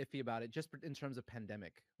little bit iffy about it, just in terms of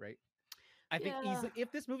pandemic, right? I think Yeah. easily,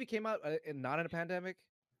 if this movie came out and not in a pandemic,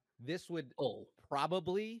 this would Oh,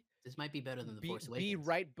 probably this might be better than The Force be Awakens.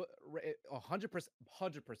 right, but 100%,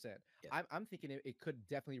 100%. Yeah. I'm thinking it could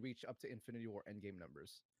definitely reach up to Infinity War Endgame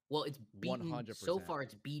numbers. Well, it's beaten so 100%. far.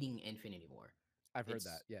 It's beating Infinity War. I've heard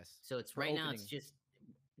that. It's Yes, so it's for right now. It's opening.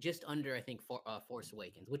 just under I think Force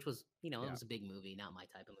Awakens, which was it Yeah, was a big movie, not my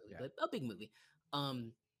type of movie, yeah, but a big movie.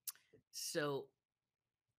 Um, so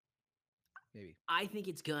maybe. I think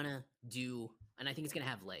it's gonna do, and I think it's gonna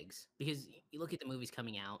have legs because you look at the movies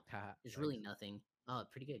coming out. Haha, There's legs. really nothing. Oh,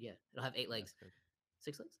 pretty good. Yeah, it'll have 8 legs, That's good.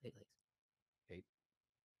 6 legs, 8 legs, Eight,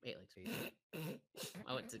 8 legs. eight.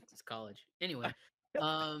 I went to college anyway.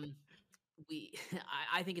 Um, we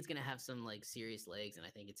I think it's gonna have some like serious legs, and I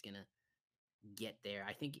think it's gonna get there.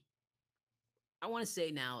 I want to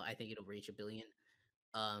say now I think it'll reach 1 billion.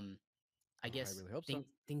 Um, I Oh, I guess really hope so.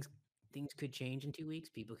 things could change in 2 weeks.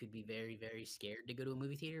 People could be very very scared to go to a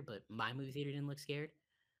movie theater, but my movie theater didn't look scared.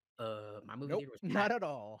 My movie Nope, theater was not packed. at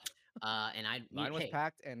all. And Mine was hey,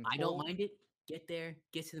 packed and I don't full. mind it. Get there,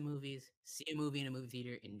 get to the movies, see a movie in a movie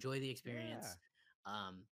theater, enjoy the Yeah. experience.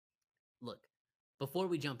 Um, look, before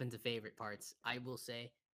we jump into favorite parts, I will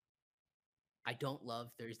say I don't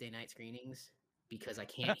love Thursday night screenings because I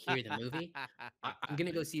can't hear the movie. I'm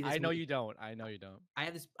gonna go see I this know movie. you don't. I know you don't. I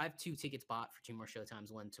have 2 tickets bought for 2 more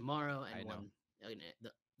showtimes, one tomorrow I and know. one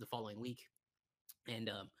the following week. And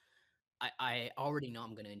I already know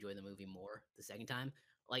I'm gonna enjoy the movie more the second time.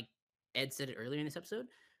 Like Ed said it earlier in this episode,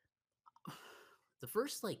 the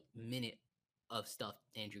first like minute of stuff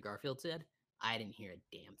Andrew Garfield said, I didn't hear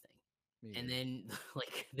a damn thing. Me And neither. then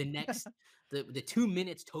like the next the 2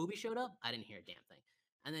 minutes Toby showed up, I didn't hear a damn thing.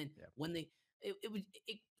 And then Yeah. when it was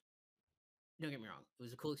it don't get me wrong, it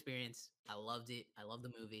was a cool experience. I loved it. I loved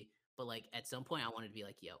the movie. But like at some point I wanted to be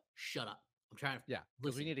like, yo, shut up. I'm trying to Yeah,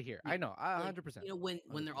 because we listen. need to hear. You, I know. like 100%.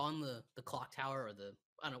 when they're 100%. on the clock tower or the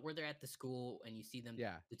I don't know where they're at the school and you see them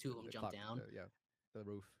Yeah. the two of them The jump clock. down. Yeah. The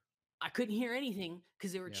roof. I couldn't hear anything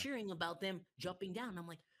because they were Yeah. cheering about them jumping down. I'm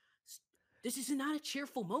like, this is not a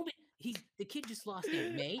cheerful moment. The kid just lost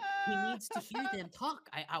Aunt May. He needs to hear them talk.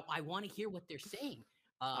 I want to hear what they're saying.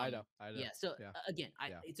 I know. I know. Yeah. So Yeah. again,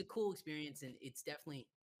 Yeah. it's a cool experience and it's definitely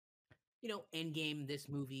Endgame. This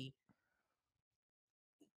movie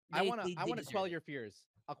I they wanna quell deserve it. your fears.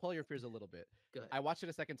 I'll quell your fears a little bit. Go ahead. I watched it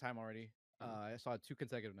a second time already. Uh-huh. I saw it 2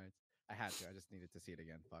 consecutive nights. I had to. I just needed to see it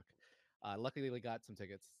again. Fuck. Luckily, we got some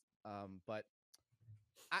tickets. But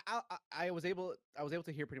I was able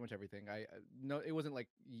to hear pretty much everything. No, it wasn't like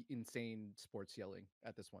insane sports yelling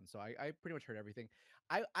at this one, so I pretty much heard everything.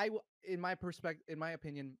 In my perspective, in my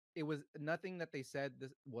opinion, it was nothing that they said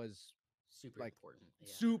this was Super like important. Yeah.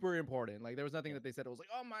 super important. Like there was nothing Yeah. that they said it was like,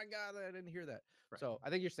 oh my god, I didn't hear that. Right. So I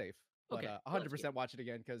think you're safe. But Okay. Well, that's good. 100% watch it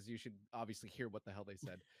again because you should obviously hear what the hell they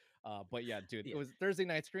said. But yeah, dude, Yeah. it was Thursday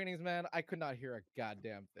night screenings, man. I could not hear a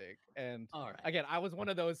goddamn thing. And All right. again, I was one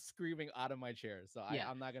of those screaming out of my chair, so Yeah.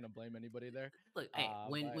 I'm not gonna blame anybody there. Look, hey,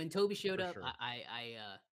 But when Toby showed for up, sure.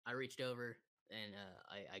 I reached over and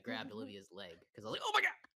I grabbed Olivia's leg because I was like, oh my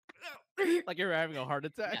god, they're here. Like you're having a heart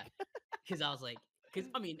attack. Yeah, because I was like, because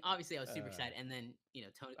I mean, obviously I was super Uh, excited, and then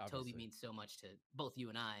Toby obviously. means so much to both you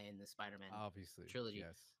and I in the Spider-Man Obviously. trilogy.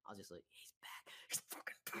 Yes. I was just like, he's back, he's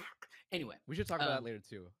fucking back. Anyway, We should talk about that later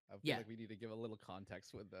too. I feel yeah. like we need to give a little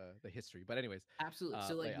context with the history. But anyways, Absolutely.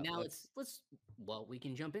 So like yeah, now let's well we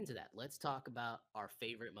can jump into that. Let's talk about our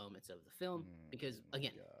favorite moments of the film because my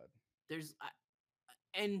again, God. there's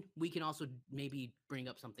and we can also maybe bring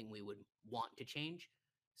up something we would want to change,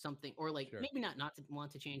 something or like Sure. maybe not to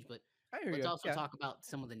want to change, but I hear let's you. also Yeah. talk about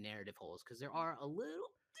some of the narrative holes because there are a little.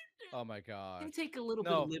 Oh my god. They take a little bit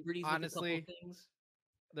No, of liberties with a couple honestly, of things.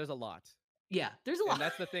 there's a lot. Yeah, there's a lot. And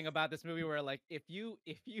that's the thing about this movie where like if you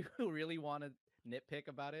really want to nitpick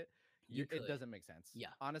about it, You it could. doesn't make sense. Yeah.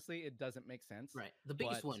 Honestly, it doesn't make sense. Right. The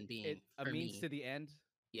biggest But one being a for means me, to the end.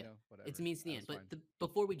 Yeah, it's a whatever. means to the That end. was But fine.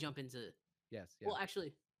 before we jump into, Yes, yeah. well,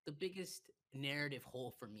 actually, the biggest narrative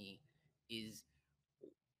hole for me is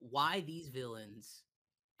why these villains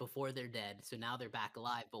before they're dead, so now they're back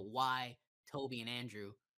alive, but why Toby and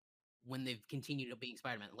Andrew when they've continued being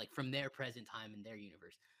Spider-Man, like from their present time in their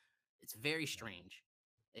universe. It's very Yeah. strange.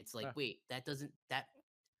 It's like, Ah, wait,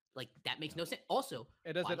 that makes no. no sense. Also,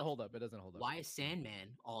 It why doesn't the hold up. It doesn't hold up. why is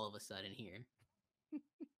Sandman all of a sudden here,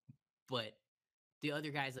 but the other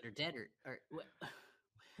guys that are dead are what?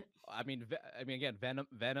 I mean, again, Venom.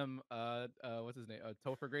 What's his name?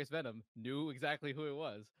 Topher Grace Venom knew exactly who it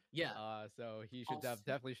was. Yeah. So he should have Also,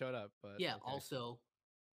 definitely showed up. But yeah. okay. Also,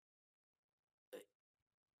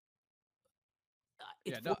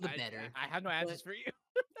 it's Yeah. for No, the better, I have no but answers for you.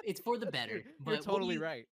 it's for the better. You're But what do totally you?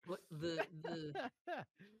 right. What the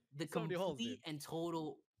So many holes, dude. complete and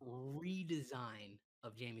total redesign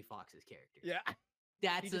of Jamie Foxx's character? Yeah. He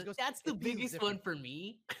That's just goes. that's the It feels biggest one different. for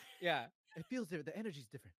me. Yeah. It feels different. The energy's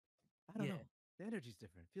different. I don't Yeah, know. The energy's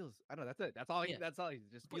different. Feels. I don't know. That's it. That's all. yeah. That's all. He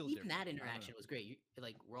just But feels even different. that I don't know. interaction was great.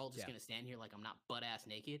 Like we're all just Yeah. gonna stand here like I'm not butt ass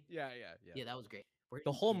naked. Yeah. Yeah. Yeah. Yeah, that was great. We're in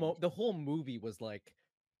The whole movie was like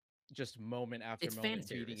just moment after it's fan moment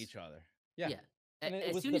beating service. each other. Yeah. Yeah. And it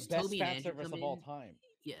As was soon the as best Toby and fan Andrew service come of all in, time.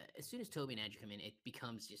 yeah, as soon as Toby and Andrew come in, it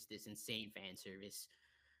becomes just this insane fan service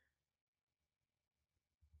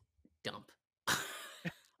dump.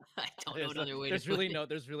 I don't know another way to put it.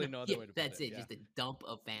 There's really no other Yeah, way to put that's it. it. Yeah. Just a dump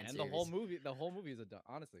of fan And service. the whole movie is a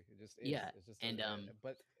honestly, it just is. Yeah, It's just and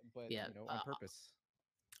but yeah. on purpose.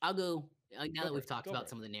 I'll go now Go that for we've it. talked Go for about it.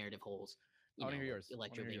 some of the narrative holes. I You want to know, hear like yours. I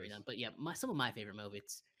want to Electro hear being yours. redone. But yeah, some of my favorite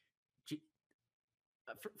moments.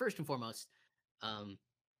 First and foremost, um,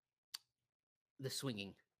 the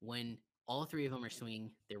swinging when all three of them are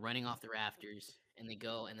swinging, they're running off the rafters, and they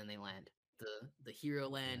go and then they land. The hero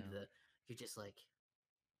land. Yeah. The you're just like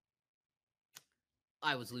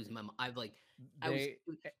I was losing my mind. I was They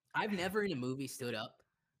I've never in a movie stood up.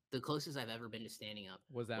 The closest I've ever been to standing up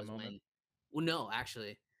was that was moment. when well no,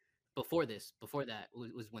 actually before that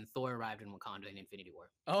was when Thor arrived in Wakanda in Infinity War.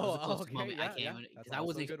 That was the closest Okay. moment I Yeah, came yeah. That's because I also a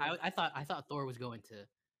wasn't good one. I thought Thor was going to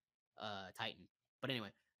Titan. But anyway,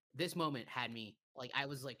 this moment had me like I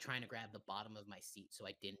was like trying to grab the bottom of my seat so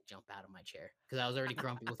I didn't jump out of my chair because I was already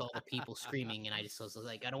grumpy with all the people screaming and I just was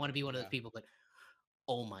like I don't want to be one of those Yeah. people, but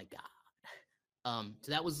oh my god.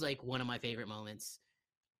 So that was like one of my favorite moments.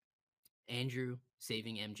 Andrew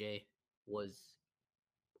saving MJ was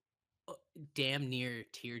uh, damn near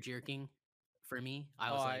tear jerking for me.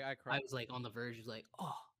 Oh, I I cried. was like on the verge of like,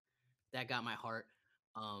 oh, that got my heart.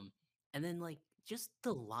 And then like just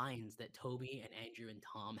the lines that Toby and Andrew and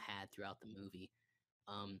Tom had throughout the movie.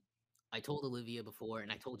 Um, I told Olivia before,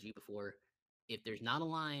 and I told you before, if there's not a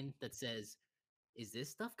line that says, "Is this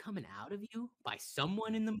stuff coming out of you?" by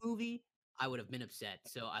someone in the movie, I would have been upset.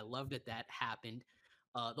 So I love that that happened.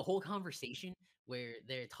 The whole conversation where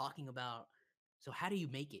they're talking about, so how do you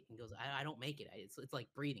make it? And he goes, I don't make it. It's like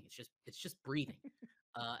breathing. It's just breathing.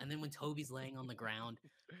 And then when Toby's laying on the ground,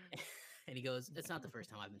 and he goes, "It's not the first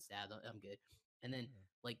time I've been stabbed. I'm good." And then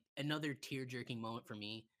like another tear jerking moment for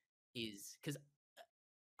me is because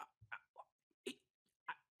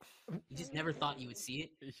you just never thought you would see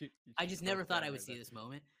it. You I should just never start thought crying I would right see there. this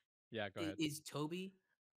moment. Yeah, go ahead. Is Toby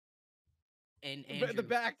and But the Andrew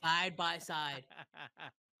back. side by side,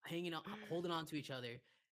 hanging on, holding on to each other,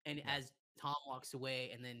 and Yeah, as Tom walks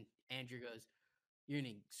away, and then Andrew goes, "You're in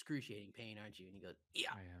excruciating pain, aren't you?" And he goes,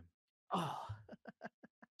 "Yeah." I am. Oh,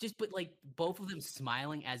 just but like both of them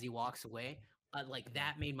smiling as he walks away, like Yeah,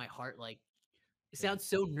 that made my heart like. It yeah. sounds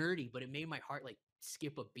so nerdy, but it made my heart like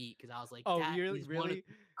skip a beat because I was like, Oh, that really, is one of really?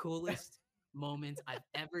 the coolest moments I've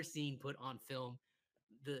ever seen put on film.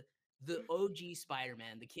 The the OG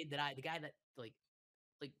Spider-Man, the guy that like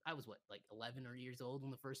I was what, like 11 or years old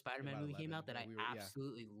when the first Spider-Man About movie came 11. out that I We were, yeah,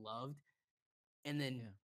 absolutely loved. And then yeah.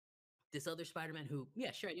 this other Spider-Man who,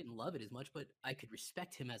 yeah, sure, I didn't love it as much, but I could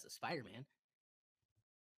respect him as a Spider-Man.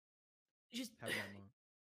 Just Have that moment.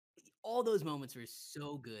 all those moments were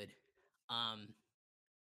so good. Um,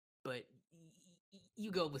 but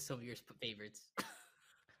you go with some of your favorites.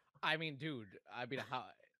 I mean, dude. I mean, how?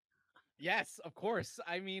 Yes, of course.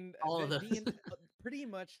 I mean, All of those. pretty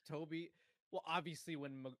much Toby. Well, obviously,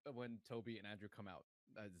 when Toby and Andrew come out,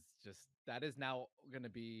 that is now going to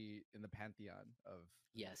be in the pantheon of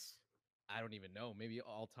Yes. I don't even know, maybe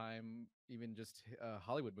all time, even just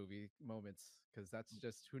Hollywood movie moments, because that's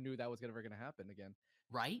just who knew that was ever going to happen again.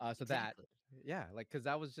 Right? So that, Exactly. yeah, like because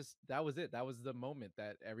that was it. That was the moment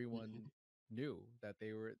that everyone Mhm. knew that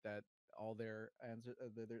that all their answer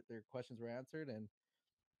their questions were answered and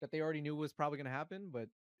that they already knew was probably going to happen, but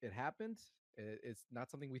it happened. It's not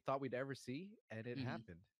something we thought we'd ever see, and it Mhm.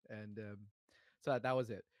 happened. And so that was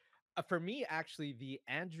it. For me, actually,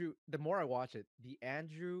 the more I watch it, the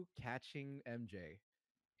Andrew catching MJ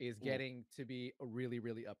is Ooh, getting to be really,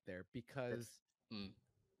 really up there because that's mm,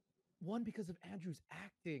 one, because of Andrew's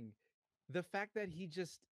acting, the fact that he,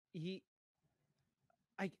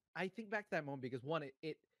 I think back to that moment because one,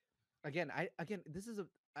 it again, this is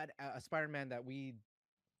a Spider-Man that we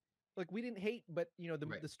didn't hate, but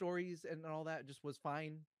right. the stories and all that just was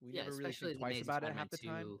fine. We Yeah, never really think especially the twice Amazing about it Spider-Man half the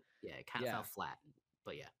time. 2. Yeah, it kind of Yeah. fell flat.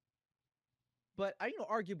 But yeah, But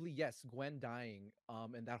arguably, yes, Gwen dying,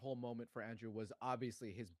 and that whole moment for Andrew was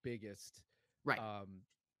obviously his biggest right. um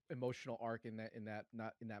emotional arc in that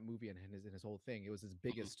not in that movie and in his whole thing. It was his Mhm.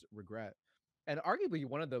 biggest regret. And arguably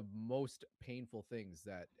one of the most painful things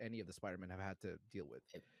that any of the Spider-Men have had to deal with.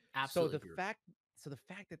 It- So absolutely the brutal. fact so the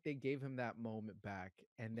fact that they gave him that moment back,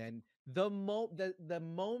 and then the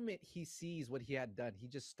moment he sees what he had done, he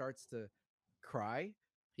just starts to cry.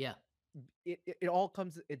 Yeah, It all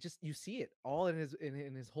comes, it just, you see it all in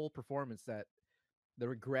his whole performance, that the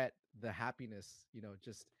regret, the happiness,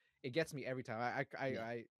 just, it gets me every time.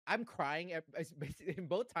 yeah, I'm crying basically in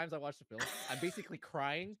both times I watch the film. I'm basically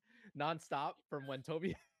crying nonstop from when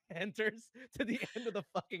Toby enters to the end of the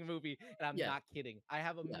fucking movie, and I'm yeah, not kidding. I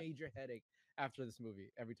have a yeah, major headache after this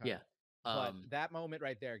movie every time. yeah. But Um, that moment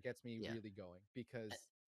right there gets me yeah, really going because uh,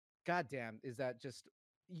 goddamn, is that just,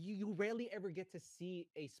 you rarely ever get to see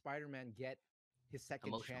a Spider-Man get his second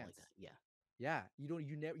emotional like chance. that. Yeah, Yeah,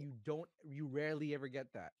 you rarely ever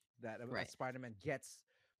get that a right. Spider-Man gets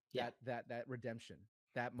Yeah, that redemption,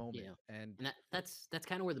 that you moment. know, And and that's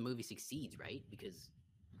kind of where the movie succeeds, right? Because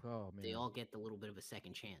oh they man, all get the little bit of a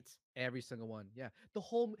second chance. every single one. Yeah.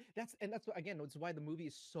 That's what, again, that's why the movie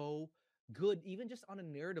is so good, even just on a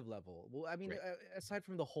narrative level. Well, I mean, Right. aside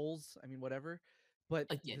from the holes, I mean, whatever, but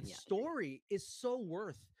Again, the yeah, yeah, story is so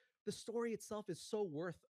worth. The story itself is so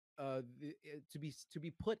worth to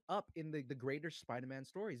be put up in the greater Spider-Man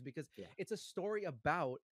stories, because yeah, it's a story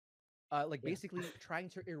about like yeah. basically trying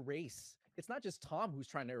to erase. It's not just Tom who's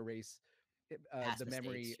trying to erase Past the mistakes,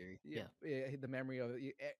 memory, or yeah, yeah, the memory of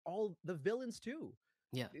all the villains too.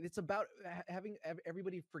 yeah, It's about having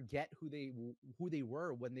everybody forget who they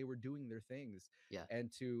were when they were doing their things, yeah,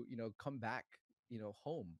 and to come back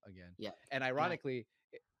home again. yeah. And And I ironically,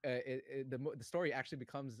 the story actually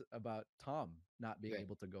becomes about Tom not being right,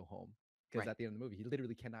 able to go home, because right, at the end of the movie he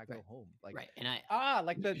literally cannot right, go home. Like, right. And I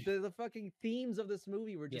like the fucking themes of this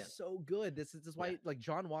movie were yeah, just so good. This is yeah, why, like,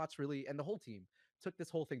 John Watts really, and the whole team, took this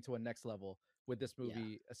whole thing to a next level with this yeah,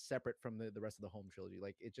 movie, separate from the rest of the home trilogy.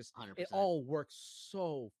 Like, hundred it percent. all works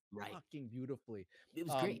so Right. fucking beautifully. It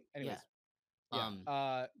was great. Yeah. Anyways, yeah. Um.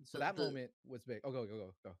 So The that moment was big. Oh, go.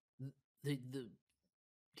 the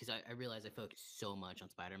because I realize I focus so much on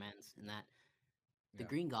Spider Man's and that the Yeah,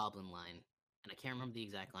 Green Goblin line, and I can't remember the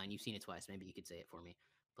exact line. You've seen it twice. Maybe you could say it for me.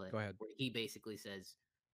 But go ahead. where he basically says,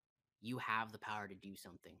 "You have the power to do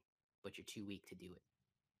something, but you're too weak to do it."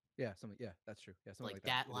 Yeah, something. Yeah, that's true. Yeah, something Like like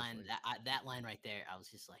that. that It is line, like, that line right there, I was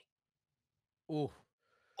just like, oh,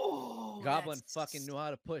 "Oh, Goblin fucking that's knew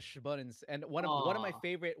how to push buttons. And oh one of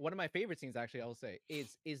my favorite scenes, actually, I'll say,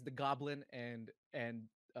 is the Goblin and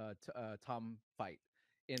Tom fight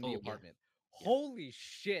in the oh yeah, apartment. yeah, Holy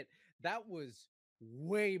shit, that was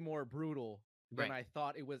way more brutal than right, I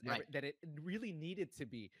thought it was ever right, that it really needed to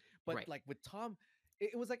be. But right." like with Tom,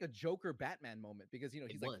 it was like a Joker Batman moment, because It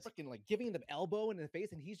he's like was, freaking like giving him the elbow in the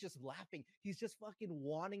face, and he's just laughing. He's just fucking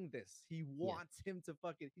wanting this. He yeah, wants him to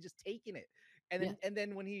fucking, he's just taking it. And yeah,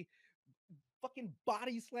 then when he fucking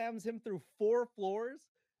body slams him through 4 floors.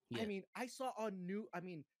 I yeah, mean, I saw a new. I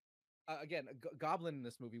mean, again, Goblin in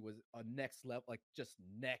this movie was a next level, like just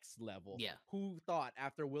next level. yeah, Who thought,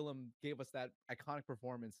 after Willem gave us that iconic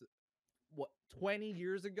performance, what, 20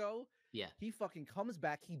 years ago, yeah. he fucking comes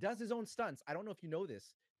back. He does his own stunts. I don't know if you know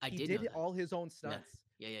this. I He did know did that. all his own Yeah, stunts.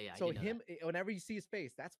 yeah, yeah, yeah. I So did know him, whenever you see his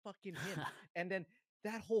face, that's fucking him. And then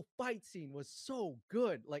that whole fight scene was so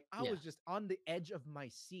good. Like, I yeah, was just on the edge of my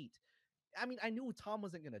seat. I mean, I knew Tom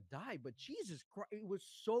wasn't gonna die, but Jesus Christ, it was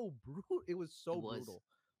so brutal. It was it so was. brutal.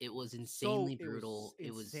 It was So insanely it was brutal.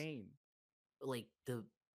 It was insane. like the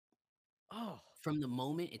Oh, from the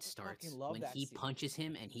moment it I fucking starts love when that he scene. punches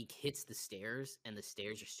him and he hits the stairs and the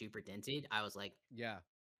stairs are super dented. I was like, Yeah.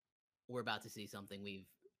 we're about to see something we've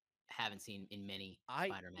haven't seen in many I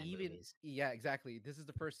Spider-Man even movies. Yeah, exactly. This is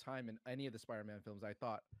the first time in any of the Spider-Man films I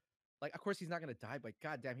thought, like, of course he's not gonna die, but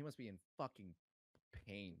goddamn, he must be in fucking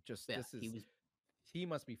pain. Just Yeah, this he is was he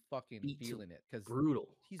must be fucking beat to feeling it, because brutal,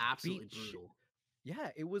 he's absolutely brutal. Yeah,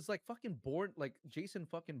 it was like fucking born, like Jason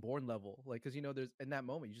fucking Bourne level. Like, cause there's in that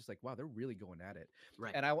moment, you're just like, wow, they're really going at it.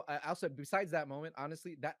 Right. And I also, besides that moment,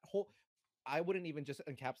 honestly, that whole, I wouldn't even just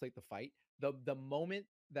encapsulate the fight. The moment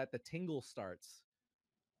that the tingle starts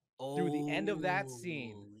through the end of that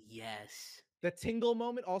scene, Oh, yes. the tingle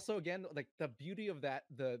moment, also again, like the beauty of that,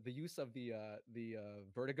 the use of the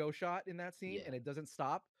vertigo shot in that scene, Yeah. and it doesn't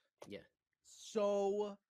stop. Yeah.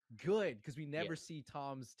 So good, because we Yeah. never see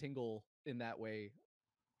Tom's tingle in that way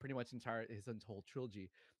pretty much entire his whole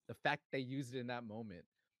trilogy. The fact they used it in that moment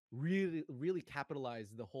really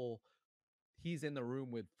capitalized the whole. He's in the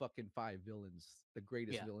room with fucking five villains, the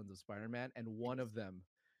greatest Yeah. villains of Spider-Man, and one It's- of them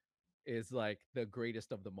is like the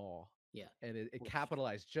greatest of them all. Yeah. And it Which,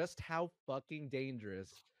 capitalized just how fucking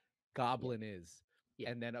dangerous yeah. Goblin is.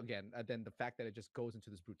 Yeah. And then again, then the fact that it just goes into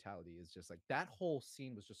this brutality is just like that whole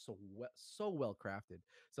scene was just so well crafted.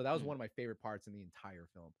 So that was Mm. one of my favorite parts in the entire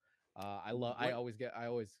film. What I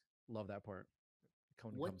always love that part.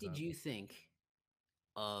 Conan what comes did out. you think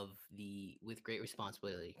of the with great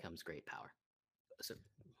responsibility comes great power? So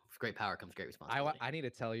with great power comes great responsibility. I need to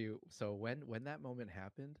tell you. So when that moment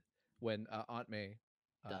happened, when Aunt May,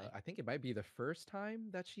 Died. I think it might be the first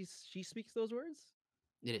time that she speaks those words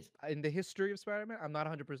It is. in the history of Spider-Man. I'm not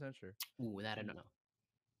 100% sure. Ooh, that I don't know.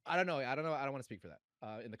 I don't know. I don't know. I don't want to speak for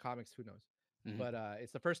that. In the comics, who knows? Mm-hmm. But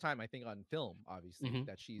it's the first time I think on film, obviously, Mm-hmm.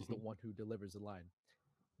 that she's the Mm-hmm. one who delivers the line.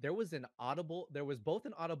 There was an audible. There was both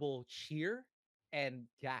an audible cheer and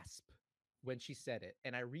gasp when she said it,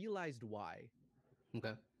 and I realized why.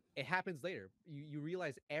 Okay. It happens later. You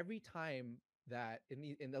realize every time that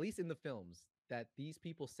in at least in the films that these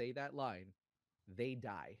people say that line, they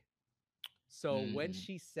die. So when Mm,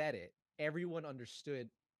 she said it, everyone understood.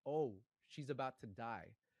 Oh, she's about to die.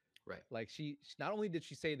 right. Like not only did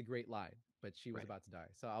she say the great line, but she was Right. about to die.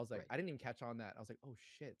 So I was like, Right. I didn't even catch on that. I was like, oh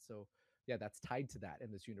shit. So yeah, that's tied to that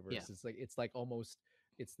in this Yeah. universe. It's like almost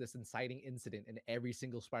it's this inciting incident in every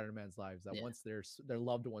single Spider-Man's lives that Yeah. once their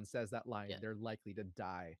loved one says that line, Yeah. they're likely to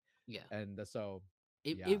die. Yeah. And so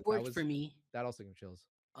It yeah, it worked for me. that also gave me chills.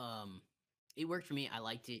 Um, it worked for me. I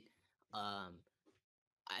liked it. Um,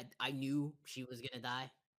 I knew she was gonna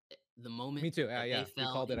die. The moment Me too. that Yeah, they we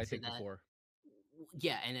fell called it I into think that, before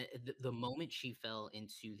yeah, and the moment she fell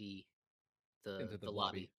into into the the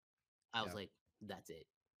lobby. lobby, I was Yeah, like, that's it.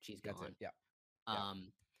 She's that's it. gone. Yeah, yeah.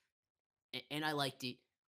 Um, and I liked it.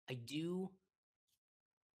 I do.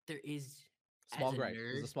 There is Small gripe.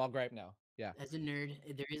 This is a small gripe now. Yeah, as a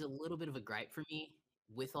nerd, there is a little bit of a gripe for me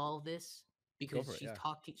with all of this go because for it. Yeah,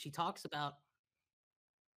 she talks about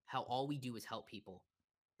how all we do is help people.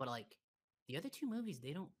 But like the other two movies,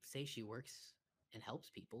 they don't say she works and helps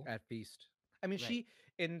people. at Feast. I mean, Right. she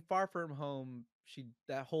in Far From Home, she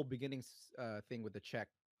that whole beginning thing with the check,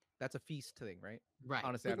 that's a Feast thing, right? Right.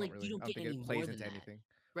 Honestly, But like you I don't don't get think any it more plays than into that. anything.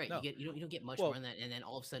 Right. No, You don't get much more well, than that. And then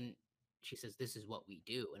all of a sudden she says, this is what we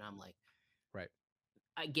do. And I'm like, right.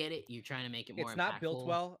 I get it. You're trying to make it more It's not built impactful.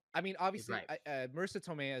 well. I mean, obviously, Right. Marissa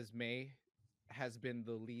Tomei as May has been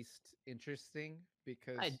the least interesting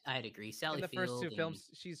because I'd agree. in Sally the first two Field and films,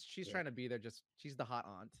 she's yeah. trying to be there. Just she's the hot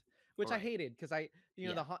aunt, which I Right. hated because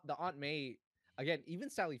Yeah. the Aunt May again. Even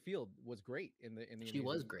Sally Field was great in the She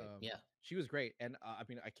was amazing. great. Yeah. She was great, and I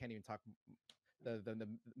mean I can't even talk the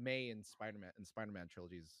May and Spider Man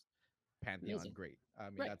trilogies pantheon Amazing. great. I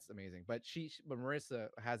mean Right. that's amazing. But but Marissa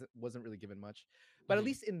hasn't wasn't really given much. But at Mhm.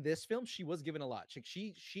 least in this film, she was given a lot.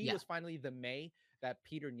 She Yeah. was finally the May that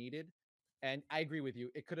Peter needed. And I agree with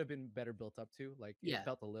you. It could have been better built up too. Like it Yeah.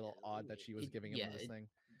 felt a little odd that she was giving him this thing.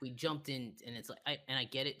 We jumped in and it's like I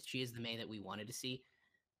get it. She is the May that we wanted to see.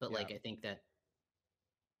 But Yeah, like I think that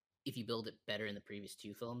if you build it better in the previous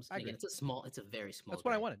two films, I and again, agree. it's a very small That's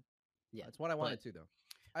what I gripe. wanted. Yeah. That's what I But wanted to though.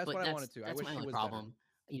 That's what I wanted to. I that's wish my she only was better. problem.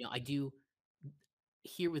 You know, I do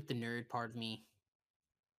here with the nerd part of me,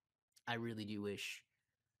 I really do wish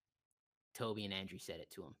Toby and Andrew said it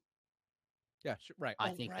to him. Yeah, sure, right.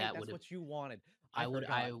 I Oh, think right. that would That's have what you wanted. I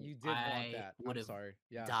forgot. You did want I that. would I'm have sorry.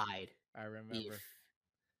 Yeah, died I if remember.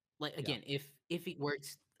 like Yeah, again, if it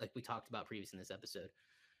works like we talked about previous in this episode,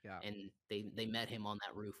 yeah. and they met him on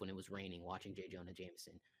that roof when it was raining watching J. Jonah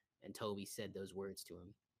Jameson, and Toby said those words to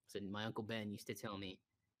him. Said, my Uncle Ben used to tell me,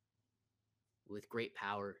 with great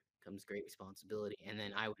power comes great responsibility. And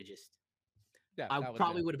then I would have just Yeah, I that would have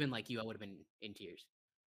probably been. would have been like you. I would have been in tears.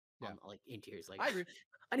 Yeah, Like in tears, like I agree.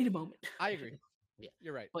 I need a moment. I agree. Yeah.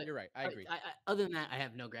 You're right. But You're right. I agree. other than that, I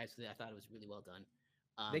have no gripes with it. I thought it was really well done.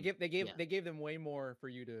 They Yeah. gave them way more for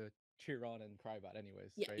you to cheer on and cry about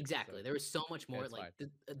anyways, Yeah, right? So exactly. There was so much yeah, more. it's Like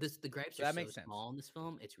fine. the gripes are That so makes sense. small in this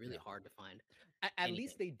film. It's really Yeah. hard to find At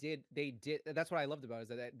least anything. they did that's what I loved about it, is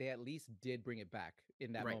that they at least did bring it back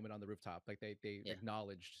in that Right. moment on the rooftop. Like they Yeah.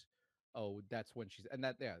 acknowledged, oh, that's when she's, and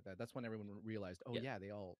that, yeah, that's when everyone realized, oh Yeah. yeah, they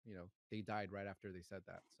all, they died right after they said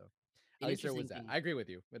that. So An at least there was interesting that. thing. I agree with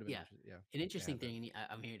you. Would have been Yeah. yeah, An if they interesting had that. thing.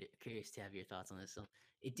 And I'm here curious to have your thoughts on this. So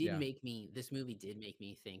it did Yeah. make me. This movie did make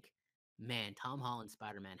me think. Man, Tom Holland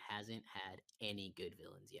Spider Man hasn't had any good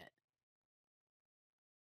villains yet.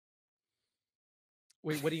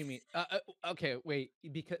 Wait, what do you mean? Okay, wait.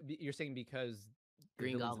 Because you're saying because the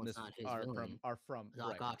Green villains in Goblin's this not his are villain. from Doc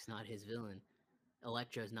right. Ock's not his villain.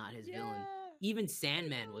 Electro's not his villain. Yeah. Even I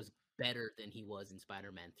Sandman know. was better than he was in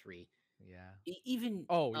Spider-Man 3. Yeah. Even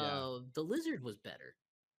Oh yeah. the Lizard was better.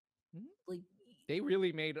 Mhm. Like They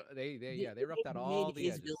really made they they, yeah, they roughed out they made all the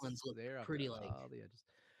his edges. villains look They roughed pretty out like all the edges.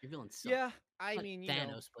 your villains suck. Yeah, I Like mean,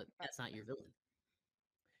 Thanos, but I, that's not your villain.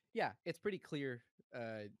 yeah, it's pretty clear.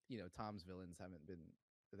 Tom's villains haven't been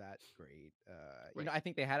that great. Right. I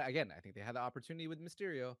think they had, again. I think they had the opportunity with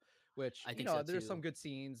Mysterio, which I think so there's some too. good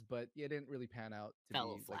scenes, but it didn't really pan out to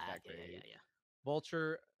Fell be like flat. that Yeah, yeah, great. yeah.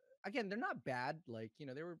 Vulture, again, they're not bad. Like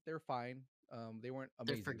they were fine. They weren't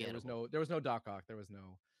They're amazing. forgettable. There was no Doc Ock. There was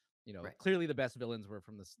no, Right. clearly the best villains were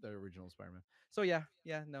from the original Spider-Man. So yeah,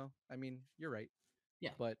 yeah, no, I mean you're right,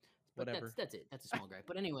 Yeah. but But whatever. that's it. That's a small gripe.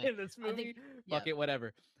 But anyway, In this I think movie, yeah. fuck it,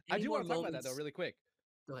 whatever. I Any do more want to talk about that though, moments? really quick,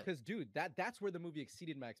 Go ahead. because dude, that's where the movie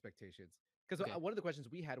exceeded my expectations. Because Okay. one of the questions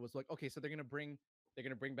we had was like, okay, so they're gonna bring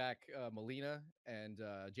back Melina and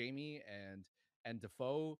Jamie and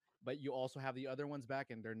Defoe, but you also have the other ones back,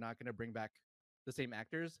 and they're not gonna bring back the same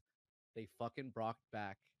actors. They fucking brought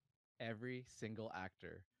back every single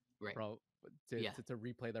actor, Right. bro, to Yeah.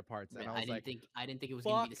 replay their parts, and Right. I was like, I didn't think it was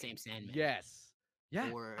gonna be fuck the same Sandman. yes, yeah.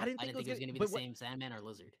 I Or didn't I think it didn't was think it was gonna, gonna be the but what same Sandman or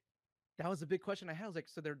Lizard. that was a big question I had. I was like,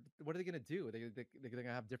 so what are they gonna do? They're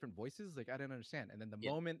gonna have different voices? Like I didn't understand. And then the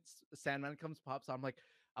Yeah. moment Sandman pops, I'm like,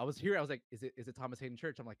 I was here. I was like, is it Thomas Hayden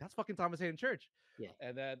Church? I'm like, that's fucking Thomas Hayden Church. Yeah.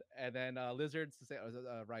 And then Lizards to say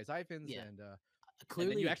Rise Iphans, Yeah. and then you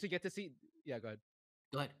Clearly actually get to see. Yeah, go ahead.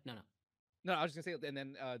 go ahead. No, no. No, I was just gonna say, and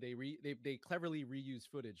then they cleverly reuse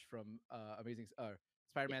footage from Amazing Yeah.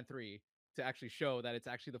 Spider-Man 3 to actually show that it's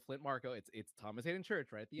actually the Flint Marko. It's Thomas Hayden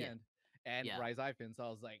Church right at the Yeah. end, and Yeah. Rise Iphans. So I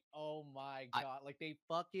was like, oh my I god, like they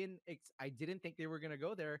fucking. I didn't think they were gonna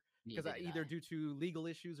go there because neither did either I. due to legal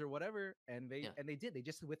issues or whatever, and they Yeah. and they did. They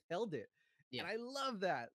just withheld it, Yeah. and I love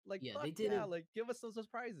that. Like Yeah. fuck They did yeah, a like give us those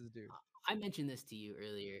surprises, dude. I mentioned this to you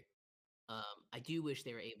earlier. I do wish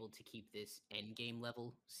they were able to keep this Endgame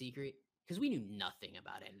level secret because we knew nothing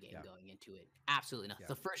about Endgame Yeah, going into it. Absolutely nothing. yeah,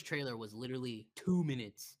 The first trailer was literally 2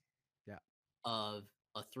 minutes yeah, of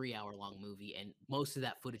a 3 hour long movie, and most of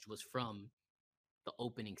that footage was from the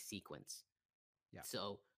opening sequence. yeah.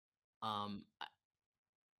 So,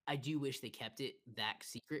 I do wish they kept it that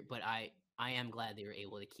secret, but I am glad they were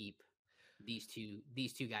able to keep these two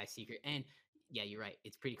guys secret. And yeah, you're right.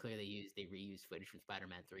 It's pretty clear they reused footage from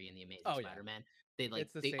Spider-Man 3 and the Amazing Oh yeah, Spider-Man. They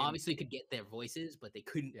it's the they same. obviously could get their voices, but they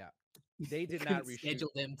couldn't Yeah, they did not couldn't reshoot.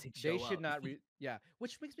 schedule them to They show should up. not yeah,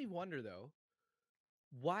 which makes me wonder though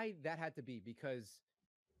why that had to be, because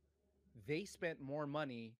they spent more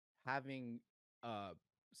money having uh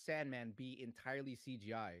Sandman be entirely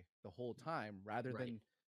CGI the whole time Right.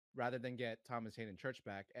 rather than get Thomas Hayden Church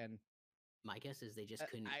back. And My guess is they just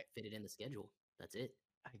couldn't I fit it in the schedule. That's it.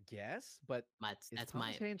 I guess, but is That's Thomas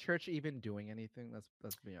my Hayden Church even doing anything?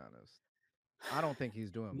 Let's be honest. I don't think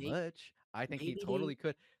he's doing May- much. I think he maybe they totally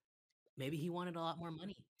could. maybe he wanted a lot more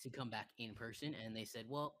money to come back in person, and they said,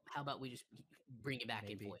 "Well, how about we just bring it back in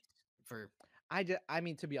Maybe. voice for I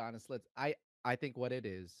mean, to be honest, I think what it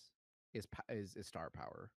is star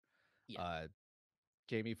power. yeah, Uh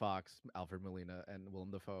Jamie Foxx, Alfred Molina, and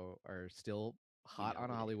Willem Dafoe are still we hot know on who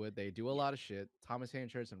they are." Hollywood. They do a Yeah, lot of shit. Thomas Hayden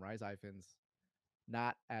Church and Rise Iphans,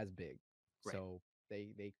 not as big. right. So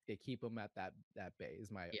they keep them at that bay is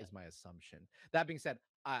my Yeah, assumption. That being said,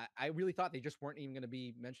 I really thought they just weren't even going to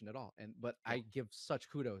be mentioned at all. But no, I give such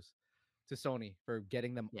kudos to Sony for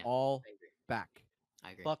getting them yeah, all I agree. back.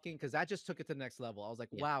 I agree. Fucking, because that just took it to the next level. I was like,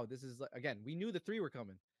 Yeah, wow, this is again, we knew the three were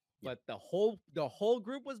coming, yeah. but the whole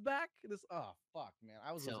group was back. Fuck, man,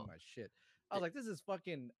 I was losing So my shit. I was th- like, this is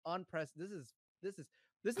fucking unprecedented. This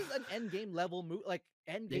is an end game level like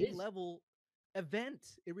end it game is. level event.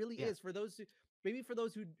 It really Yeah, is. For those who maybe for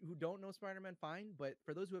those who don't know Spider-Man, fine, but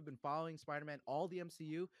for those who have been following Spider-Man all the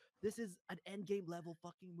MCU, this is an end game level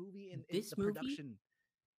fucking movie in this the movie production.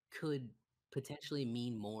 could potentially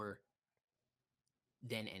mean more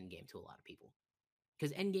than Endgame to a lot of people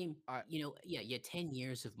Because Endgame, I yeah, you had 10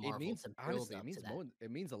 years of it Marvel means to build honestly, up to that. it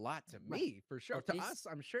means a lot to Right. me for sure. But To this, us,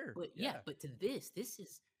 I'm sure. but yeah, Yeah. but to this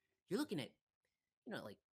is, you're looking at,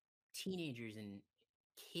 like teenagers and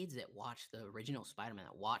kids that watched the original Spider-Man,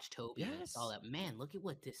 that watched Toby and saw Yes. that, man, look at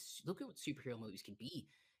what superhero movies can be.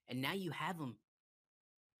 And now you have them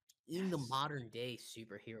in the Yes. modern day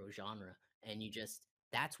superhero genre. And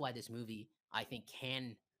that's why this movie, I think,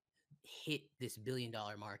 can hit this $1 billion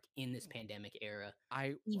mark in this pandemic era,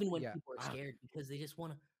 I even when yeah. people are scared, because they just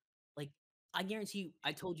want to, like, I guarantee you,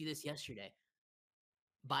 I told you this yesterday,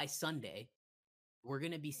 by Sunday, we're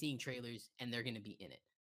going to be seeing trailers and they're going to be in it.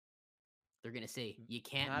 They're going to say, you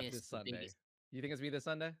can't Not miss this the Sunday. biggest. You think it's be this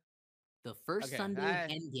Sunday? The first Okay. Sunday of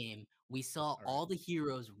Endgame, we saw All right. all the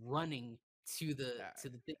heroes running to the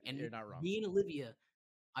thing. And You're not wrong. me and Olivia,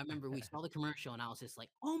 I remember we saw the commercial and I was just like,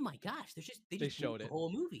 "Oh my gosh, they They just blew showed the it. whole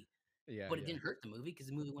movie." Yeah, But it yeah. didn't hurt the movie because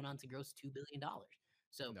the movie went on to gross $2 billion.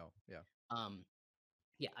 So, No, yeah. um,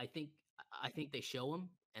 yeah, I think they show them,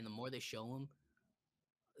 and the more they show them,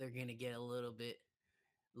 they're gonna get a little bit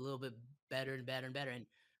better and better and better. And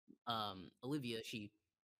Olivia, she,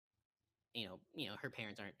 her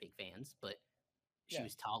parents aren't big fans, but she Yeah.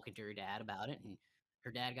 was talking to her dad about it, and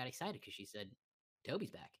her dad got excited because she said,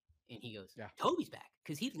 "Toby's back," and he goes, Yeah. "Toby's back,"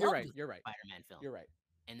 because he You're loved right. the You're right. Spider-Man film. You're right.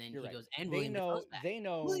 And then You're he right. goes, "And They William know Defoe's back." they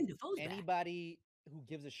know William Defoe's back. anybody who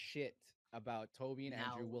gives a shit about Toby and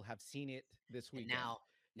Andrew Now, will have seen it this and weekend.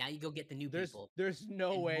 now you go get the new There's people, there's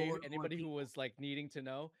no and way more anybody who people. was like needing to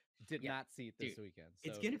know did Yeah, not see it dude, this weekend.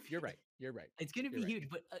 it's So gonna you're be right. You're right. it's gonna You're be right. huge.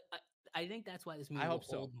 But I think that's why this I movie will hope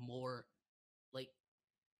so. hold more. Like,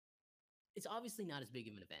 it's obviously not as big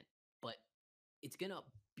of an event, but it's gonna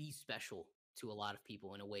be special to a lot of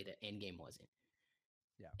people in a way that Endgame wasn't.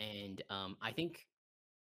 Yeah. And I think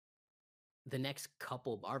the next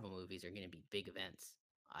couple Marvel movies are going to be big events.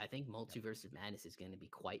 I think Yep. Multiverse of Madness is going to be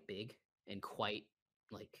quite big and quite,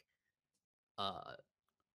 like, uh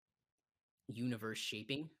universe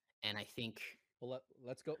shaping. And I think, Well,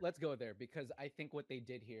 let's go there because I think what they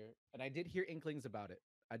did here, and I did hear inklings about it.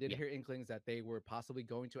 I did yeah, hear inklings that they were possibly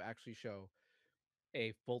going to actually show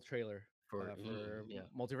a full trailer for yeah,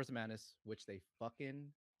 Multiverse of Madness, which they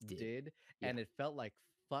fucking did, did, yeah, and it felt like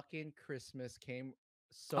fucking Christmas came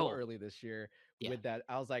so oh early this year yeah, with that.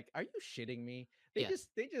 I was like, "Are you shitting me?" They yeah, just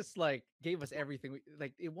they just like gave us everything.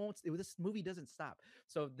 Like it won't. This movie doesn't stop.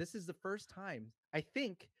 So this is the first time I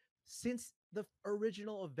think since the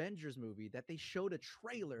original Avengers movie that they showed a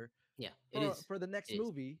trailer yeah. It is, for the next it is,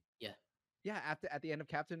 movie. yeah. Yeah, at the end of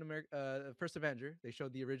Captain America, First Avenger, they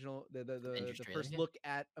showed the original, Avengers the trailer, first yeah, look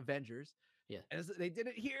at Avengers, yeah, and they did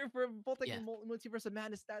it here for both like yeah, Multiverse of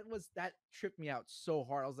Madness. That tripped me out so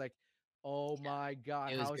hard. I was like, oh my god,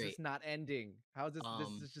 yeah. It was how is great. this not ending? How is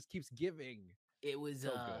Um, this just keeps giving? it was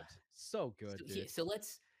So good, So, dude. so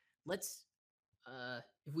let's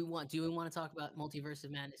if we want, do we want to talk about Multiverse of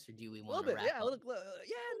Madness, or do we A want little to bit, wrap yeah, up?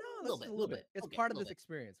 yeah, A no, little let's bit, do a a little little bit. bit. It's Okay, part a of little this bit.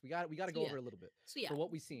 experience. We got to So go yeah, over a little bit so yeah, for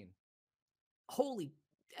what we've seen. holy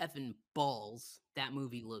effing balls, that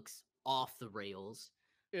movie looks off the rails.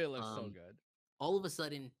 It looks so Um, good. all of a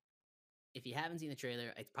sudden, if you haven't seen the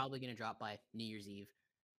trailer, it's probably going to drop by New Year's Eve.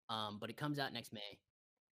 But it comes out next May.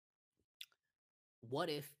 What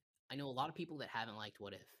if? I know a lot of people that haven't liked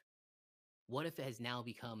What If. What if it has now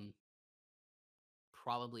become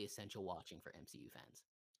probably essential watching for MCU fans?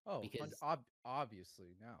 Oh, Because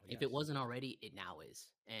obviously now, if yes. it wasn't already, it now is.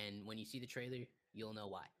 And when you see the trailer, you'll know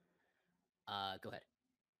why. Go ahead.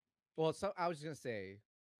 Well, so I was just gonna say,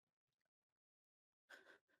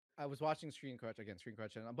 I was watching Screen Crutch,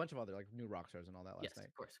 and a bunch of other like new rock stars and all that Yes, last night.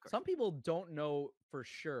 of course, of course. Some people don't know for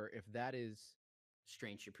sure if that is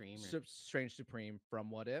Strange Supreme, or Strange Supreme from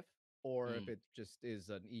What If, or if Mm. it just is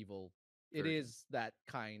an evil. It Version. is that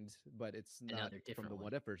kind, but it's not Another from different the one.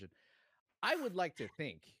 What If version. I would like to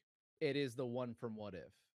think it is the one from What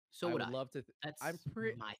If. So I would would I. love to. That's I'm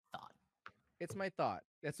pretty. my thought. It's my thought.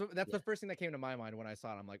 That's Yeah. the first thing that came to my mind when I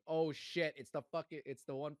saw it. I'm like, oh shit! It's the fucking. It's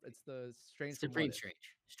the one. It's the Strange from What Supreme If.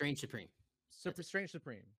 Strange. Strange Supreme. Super Strange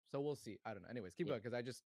Supreme. So we'll see. I don't know. Anyways, keep Yeah. going because I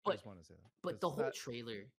But just want to say that. but 'Cause the whole that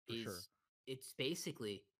trailer for is sure. it's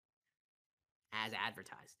basically as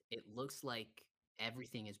advertised. It looks like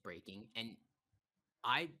everything is breaking, and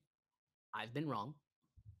I I've been wrong.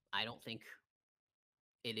 I don't think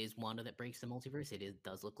it is Wanda that breaks the multiverse.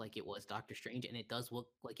 Does look like it was Doctor Strange, and it does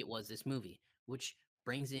look like it was this movie, which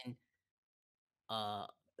brings in uh,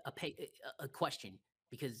 a question,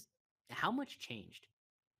 because how much changed?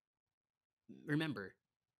 Remember,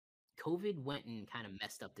 COVID went and kind of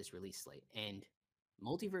messed up this release slate, and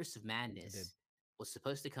Multiverse of It did. Madness was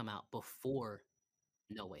supposed to come out before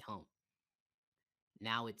No Way Home.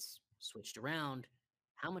 Now it's switched around.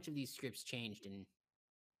 how much of these scripts changed and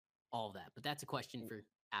all of that. But that's a question for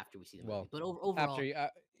after we see the movie. Well, But after overall,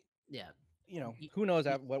 yeah, you know, y- who knows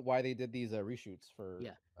y- why they did these reshoots for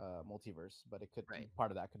yeah, multiverse, but it could right.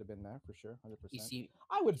 part of that could have been there for sure, You 100%. see, you see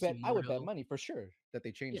I would bet Mordo. money for sure that they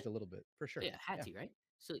Yeah, changed a little bit for sure. yeah, had Yeah, to, right?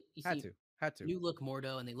 So you had see to, had to. new look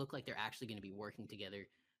Mordo, and they look like they're actually going to be working together.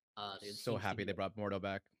 There So seems to happy be they brought Mordo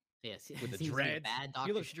back yeah, with it the seems to be a dreads. bad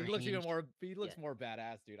Doctor Strange. He Yeah, looks more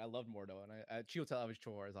badass, dude. I love Mordo, and Chiwetel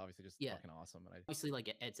Ejiofor is obviously just yeah. fucking awesome, and I Obviously,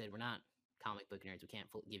 like Ed said, we're not comic book nerds. We can't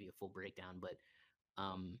give you a full breakdown, but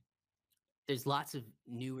um, there's lots of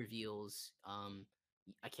new reveals.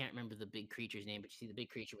 I can't remember the big creature's name, but you see the big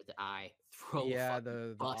creature with the eye throw a yeah, fucking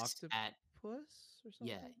the bus octopus at or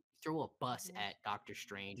yeah, something. throw a I think bus it was. at Doctor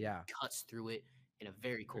Strange and Yeah, cuts through it in a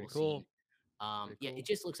very pretty cool scene. cool, pretty Yeah, it cool.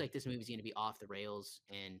 just looks like this movie's going to be off the rails,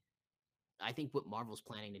 and I think what Marvel's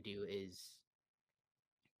planning to do is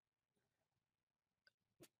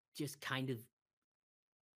just kind of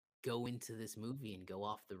go into this movie and go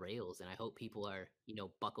off the rails, and I hope people are,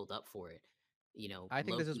 buckled up for it. I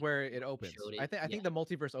think this is Loki where it opens. showed it. I Yeah, think the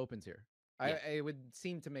multiverse opens here. yeah, It would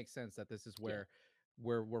seem to make sense that this is yeah.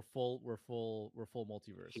 where we're full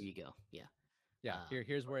multiverse. Here you go. Yeah. Yeah, Um,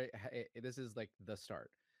 here's where this is like the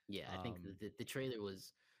start. yeah, I think Um, the trailer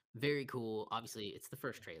was very cool. Obviously, it's the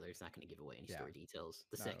first trailer. It's not going to give away any yeah, story details.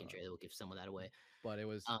 The not at second all. trailer will give some of that away. But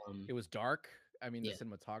Um, it was dark. I mean, the yeah,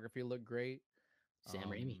 cinematography looked great. Sam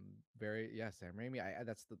Raimi. Very yeah, Sam Raimi.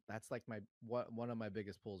 That's like my one of my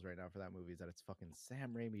biggest pulls right now for that movie is that it's fucking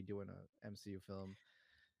Sam Raimi doing a MCU film,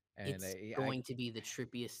 and It's going to be the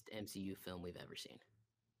trippiest MCU film we've ever seen.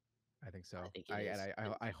 I think I so. think it is.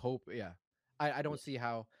 I hope yeah. I Yeah, don't see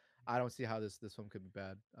how this film could be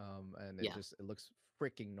bad. And yeah, it looks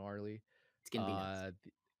freaking gnarly. it's gonna be nuts.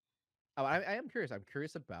 I am curious. I'm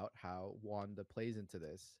curious about how Wanda plays into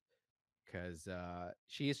this because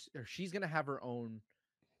she's gonna have her own.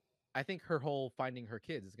 I think her whole finding her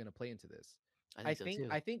kids is gonna play into this. I think so too.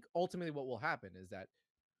 I think ultimately what will happen is that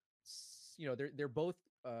they're both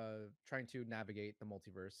trying to navigate the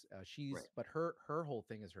multiverse. Right, But her whole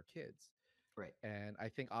thing is her kids, right. and I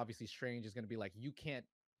think obviously Strange is gonna be like, you can't.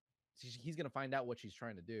 He's gonna find out what she's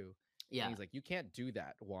trying to do, and Yeah. he's like, you can't do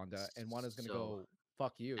that, Wanda. And Wanda's gonna So go,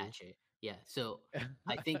 fuck you. batshit. Yeah. So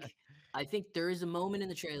I think I think there is a moment in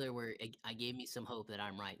the trailer where I gave me some hope that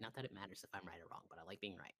I'm right. Not that it matters if I'm right or wrong, but I like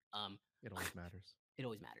being right. It always matters. It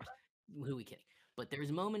always matters. Who are we kidding? But there's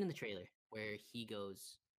a moment in the trailer where he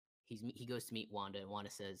goes to meet Wanda, and Wanda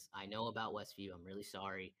says, "I know about Westview. I'm really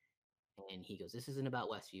sorry." And he goes, "This isn't about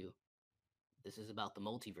Westview. This is about the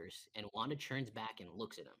multiverse." And Wanda turns back and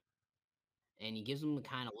looks at him, and he gives him the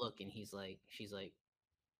kind of look, and she's like,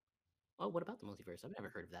 "Oh, what about the multiverse? I've never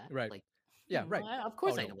heard of that." Right. Like, Yeah. Right. of Oh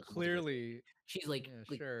course I no. know what the multiverse is. Clearly. She's Yeah.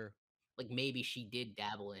 like Sure. like maybe she did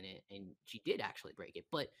dabble in it and she did actually break it.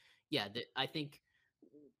 But yeah, I think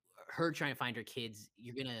her trying to find her kids,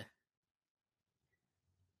 they're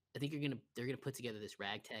gonna put together this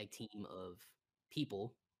ragtag team of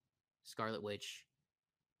people, Scarlet Witch,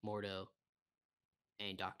 Mordo,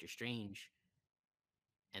 and Doctor Strange,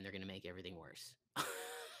 and they're gonna make everything worse.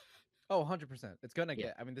 Oh, 100%. It's gonna Yeah,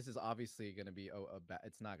 get. I mean, this is obviously gonna be a bad.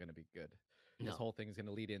 It's not gonna be good. This no, whole thing is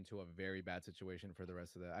gonna lead into a very bad situation for the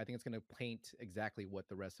rest of the. I think it's gonna paint exactly what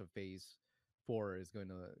the rest of Phase 4 is going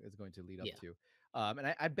to lead up yeah, to.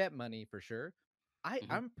 And I bet money for sure.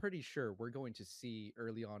 hmm I'm pretty sure we're going to see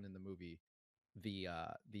early on in the movie the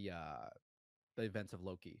uh the uh the events of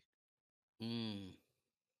Loki. mm,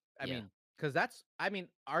 I yeah, mean, because I mean,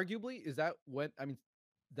 arguably, is that when I mean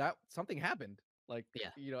that something happened. Like,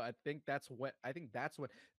 yeah, I think that's what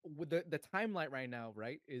with the timeline right now,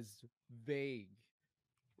 right, is vague.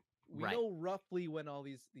 We right, know roughly when all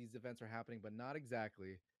these events are happening, but not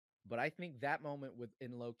exactly. But I think that moment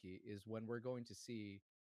within Loki is when we're going to see.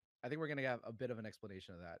 I think we're going to have a bit of an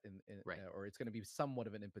explanation of that, right, or it's going to be somewhat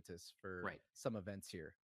of an impetus for right, some events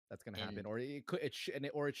here that's going to happen, and or it could it should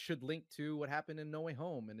or it should link to what happened in No Way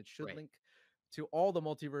Home, and it should right, link to all the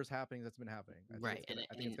multiverse happenings that's been happening. right, I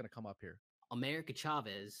think it's gonna come up here. America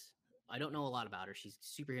Chavez, I don't know a lot about her. She's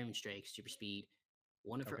superhuman strength, super speed.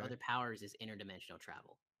 One of her Okay. other powers is interdimensional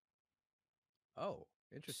travel. Oh,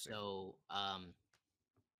 interesting. So,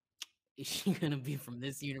 is she gonna be from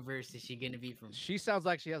this universe? Is she gonna be from? She sounds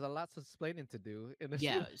like she has a lot of explaining to do in this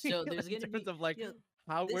Yeah. movie, So there's in gonna terms be, of like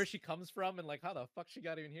how where this. she comes from and like how the fuck she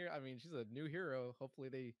got even here. I mean, she's a new hero. Hopefully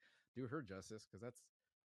they do her justice because that's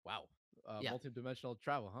wow. Yeah, Multi-dimensional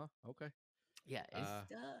travel, huh? Okay. yeah. Uh,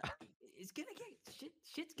 It's gonna get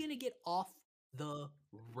shit's gonna get off the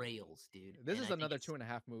rails, dude. this And is I think another it's.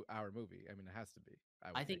 2.5 hour movie. I mean, it has to be. I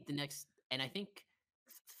I would think. think the next, and I think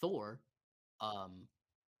Thor, um,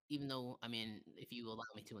 even though I mean, if you allow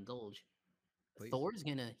me to indulge, Please.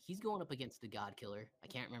 he's going up against the God Killer. I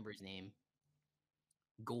can't remember his name.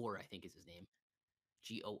 Gore, I think is his name.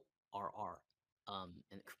 Gorr.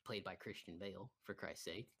 And played by Christian Bale. For Christ's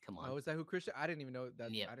sake, come on. Oh, is that who Christian? I didn't even know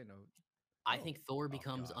that. Yeah, I didn't know. I Oh. think Thor Oh,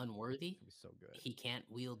 becomes God. unworthy. It's gonna be so good. He can't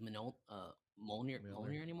wield Mjolnir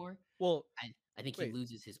Mjolnir. anymore. Well, I think he wait.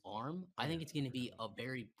 loses his arm. I Yeah, think it's going to I be forgot a about that.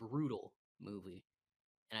 very brutal movie,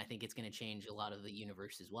 and I think it's going to change a lot of the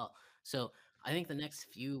universe as well. So I think the next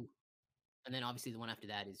few, and then obviously the one after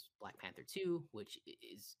that is Black Panther 2, which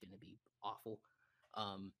is going to be awful.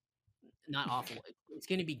 Not awful. It's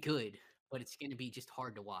going to be good, but it's going to be just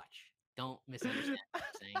hard to watch. Don't misunderstand what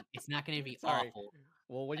I'm saying. It's not going to be Sorry. awful.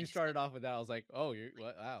 Well, when I you just think started off with that, I was like, "Oh, you're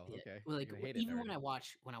what? Wow, yeah, okay, well, you're like gonna hate it even already."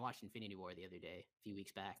 when I watched Infinity War the other day, a few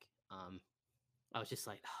weeks back, I was just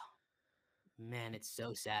like, oh, man, it's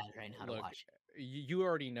so sad right now to Look, watch it. you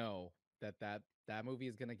already know that movie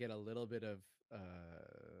is gonna get a little bit of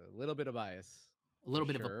bias A for little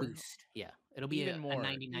bit of a sure. boost, yeah. It'll be a Even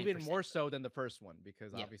 99%, more so than the first one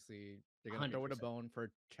because yeah, obviously they're gonna throw it a 100%, bone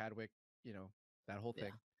for Chadwick. You know that whole yeah.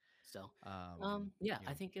 thing. So, yeah, You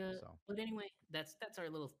I know, think. so But anyway, that's our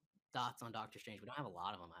little thoughts on Doctor Strange. We don't have a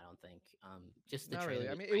lot of them, I don't think. Just the not trailer really.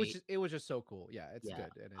 I was mean, great. it was just so cool. Yeah, it's Yeah,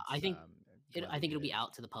 good, and I it's think glad I they think did it'll it. be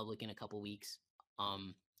out to the public in a couple weeks. I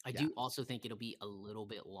Yeah, do also think it'll be a little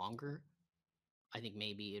bit longer. I think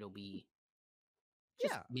maybe it'll be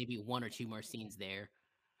just yeah. maybe one or two more scenes there.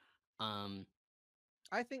 Um,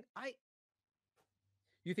 I think I.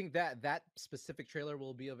 You think that specific trailer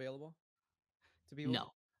will be available to people?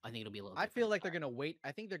 no, I think it'll be a little I feel different. like they're gonna wait.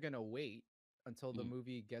 I think they're gonna wait until the Mm.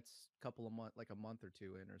 movie gets a couple of month, like a month or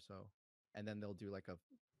two in or so, and then they'll do like a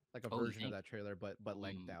Oh, you version of think? that trailer, but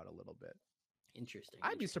lengthed Mm, out a little bit. interesting, I'd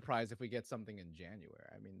be interesting. surprised if we get something in January.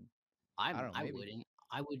 I mean, I don't know, I maybe. wouldn't.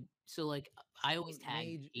 I would. So like, I always Well,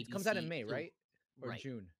 tag It comes out in ABC. May, So right? Or right,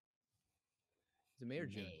 June? Is it May or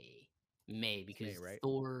June? May It's May, because right?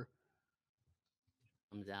 Thor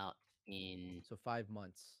comes out in So 5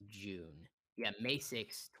 months. June. Yeah, May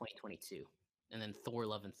 6th, 2022, and then Thor: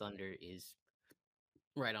 Love and Thunder is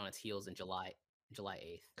right on its heels in July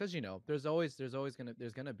 8th. Because there's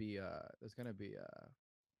gonna be a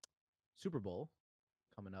Super Bowl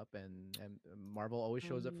coming up, and Marvel always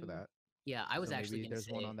shows up for Um, that. yeah, So maybe there's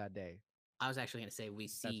one on that day. I was actually gonna say we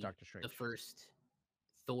That's see Doctor the Strange. first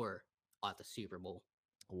Thor at the Super Bowl,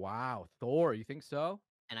 Wow, Thor, you think so?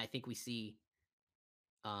 and I think we see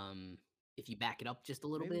um if you back it up just a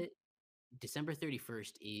little Maybe. bit, December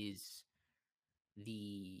 31st is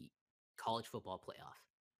the college football playoff.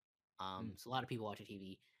 Mm. So a lot of people watch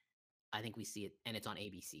TV. I think we see it, and it's on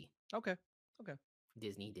ABC, Okay. Okay.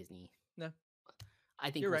 Disney. No, I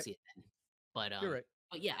think you're we'll right. see it then. But You're right.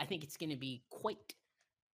 yeah, I think it's going to be quite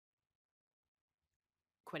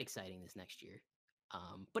exciting this next year.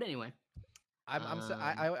 But anyway, I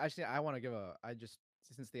actually I want to give a I just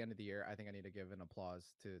since the end of the year I think I need to give an applause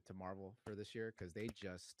to Marvel for this year because they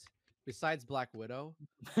just besides Black Widow,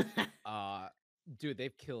 uh, dude,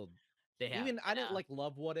 they've killed. they have. Even I And, didn't like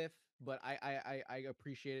love What If, but I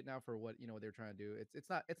appreciate it now for what they're trying to do. It's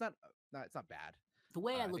not bad. the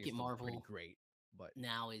way I I think look it's at still pretty Marvel great, but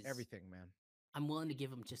now is everything, man. I'm willing to give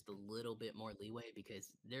them just a little bit more leeway because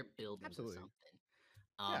they're building to Absolutely. something.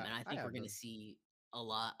 Yeah, And I I think we're have going the to see a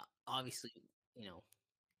lot. Obviously, you know,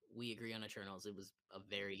 we agree on Eternals. It was a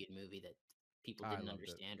very good movie that people I didn't loved it.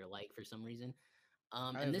 understand or like for some reason. I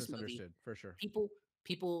And was this movie, misunderstood for sure.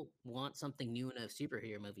 people want something new in a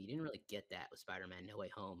superhero movie. You didn't really get that with Spider-Man: No Way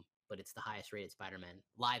Home, but it's the highest rated Spider-Man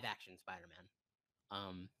live action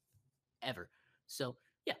Spider-Man ever. So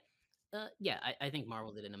yeah, yeah, I think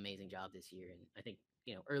Marvel did an amazing job this year, and I think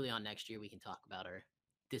early on next year we can talk about our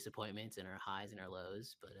disappointments and our highs and our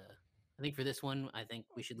lows. But I think for this one, I think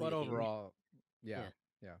we should leave But it here. overall, yeah, Yeah,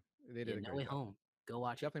 yeah, they yeah, did a No great Way job. Home. Go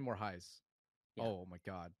watch it. Definitely more highs. Yeah, Oh my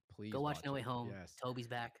god, go please watch No watch Way it. Home. Yes. Toby's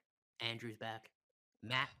back. Andrew's back.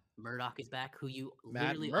 Matt Murdock is back, who you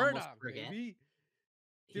Matt literally almost Murdock, forget. baby.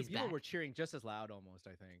 Dude, He's people back. were cheering just as loud almost,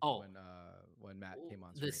 I think, Oh, when Matt came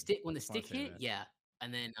on the screen. stick when the Just want stick to say hit, yeah.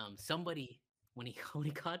 And then somebody when he when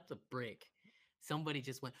he caught the brick, somebody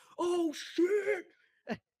just went, "Oh shit!"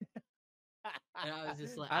 And I was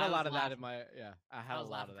just like, I had a I was lot of that in laughing. my I had I a was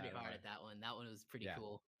lot of laughing that pretty in hard my at that one. That one was pretty yeah.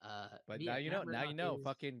 cool. But Yeah, Matt now Murdock you know, is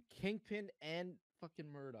fucking Kingpin and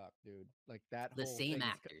fucking Murdoch, dude. Like that the whole same thing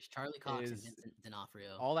actors, Charlie Cox and is Vincent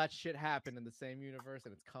D'Onofrio. all that shit happened in the same universe,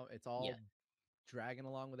 and it's Yeah, all dragging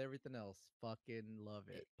along with everything else. Fucking love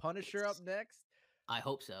it. it, Punisher up it's. next. I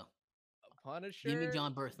hope so. Give me Punisher,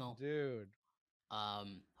 John Berthnell. dude.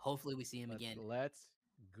 Hopefully we see him again. Let's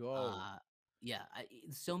go. Uh, yeah,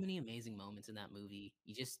 so many amazing moments in that movie.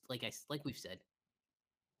 You just like we've said,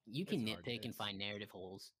 you It's can hard. nitpick and It's find narrative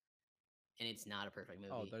holes, and it's not a perfect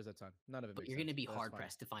oh, movie. there's a ton. None of it But makes you're gonna sense, be but that's hard fine.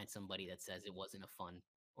 pressed to find somebody that says it wasn't a fun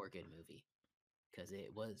or good movie because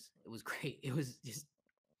it was great. It was just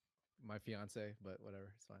My fiance, but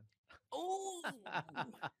whatever, it's fine. oh,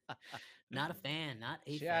 not a fan, not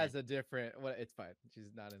a She fan. has a different. Well, it's fine.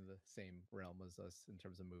 She's not in the same realm as us in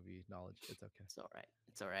terms of movie knowledge. It's okay. It's all right.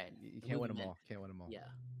 It's all right. You The can't win movie them meant all. Can't win them all. yeah.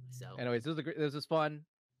 So Anyways, this was fun.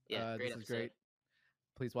 yeah, great This is episode. great.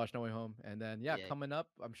 Please watch No Way Home, and then yeah, Yeah, coming up,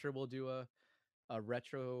 I'm sure we'll do a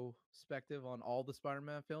retrospective on all the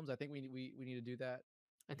Spider-Man films. I think we need to do that.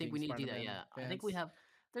 I think Being we need to do that. Spider-Man Yeah, I think we fans, have.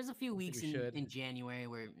 There's a few I think we weeks in should. January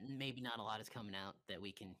where maybe not a lot is coming out that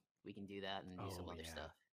we can do that and do some Oh other yeah.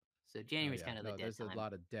 stuff. So Oh January's yeah. kind of the No, dead there's a time.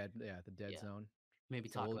 lot of dead. Yeah, the dead Yeah, zone. maybe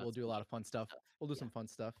So talk about we'll do some a lot deep of fun stuff. stuff. We'll do Yeah, some fun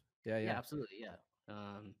stuff. Yeah, yeah, yeah. absolutely.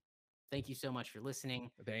 Yeah. Thank you so much for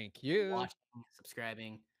listening, Thank you. watching,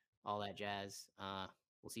 subscribing, all that jazz.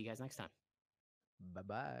 We'll see you guys next time. Bye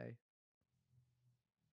bye.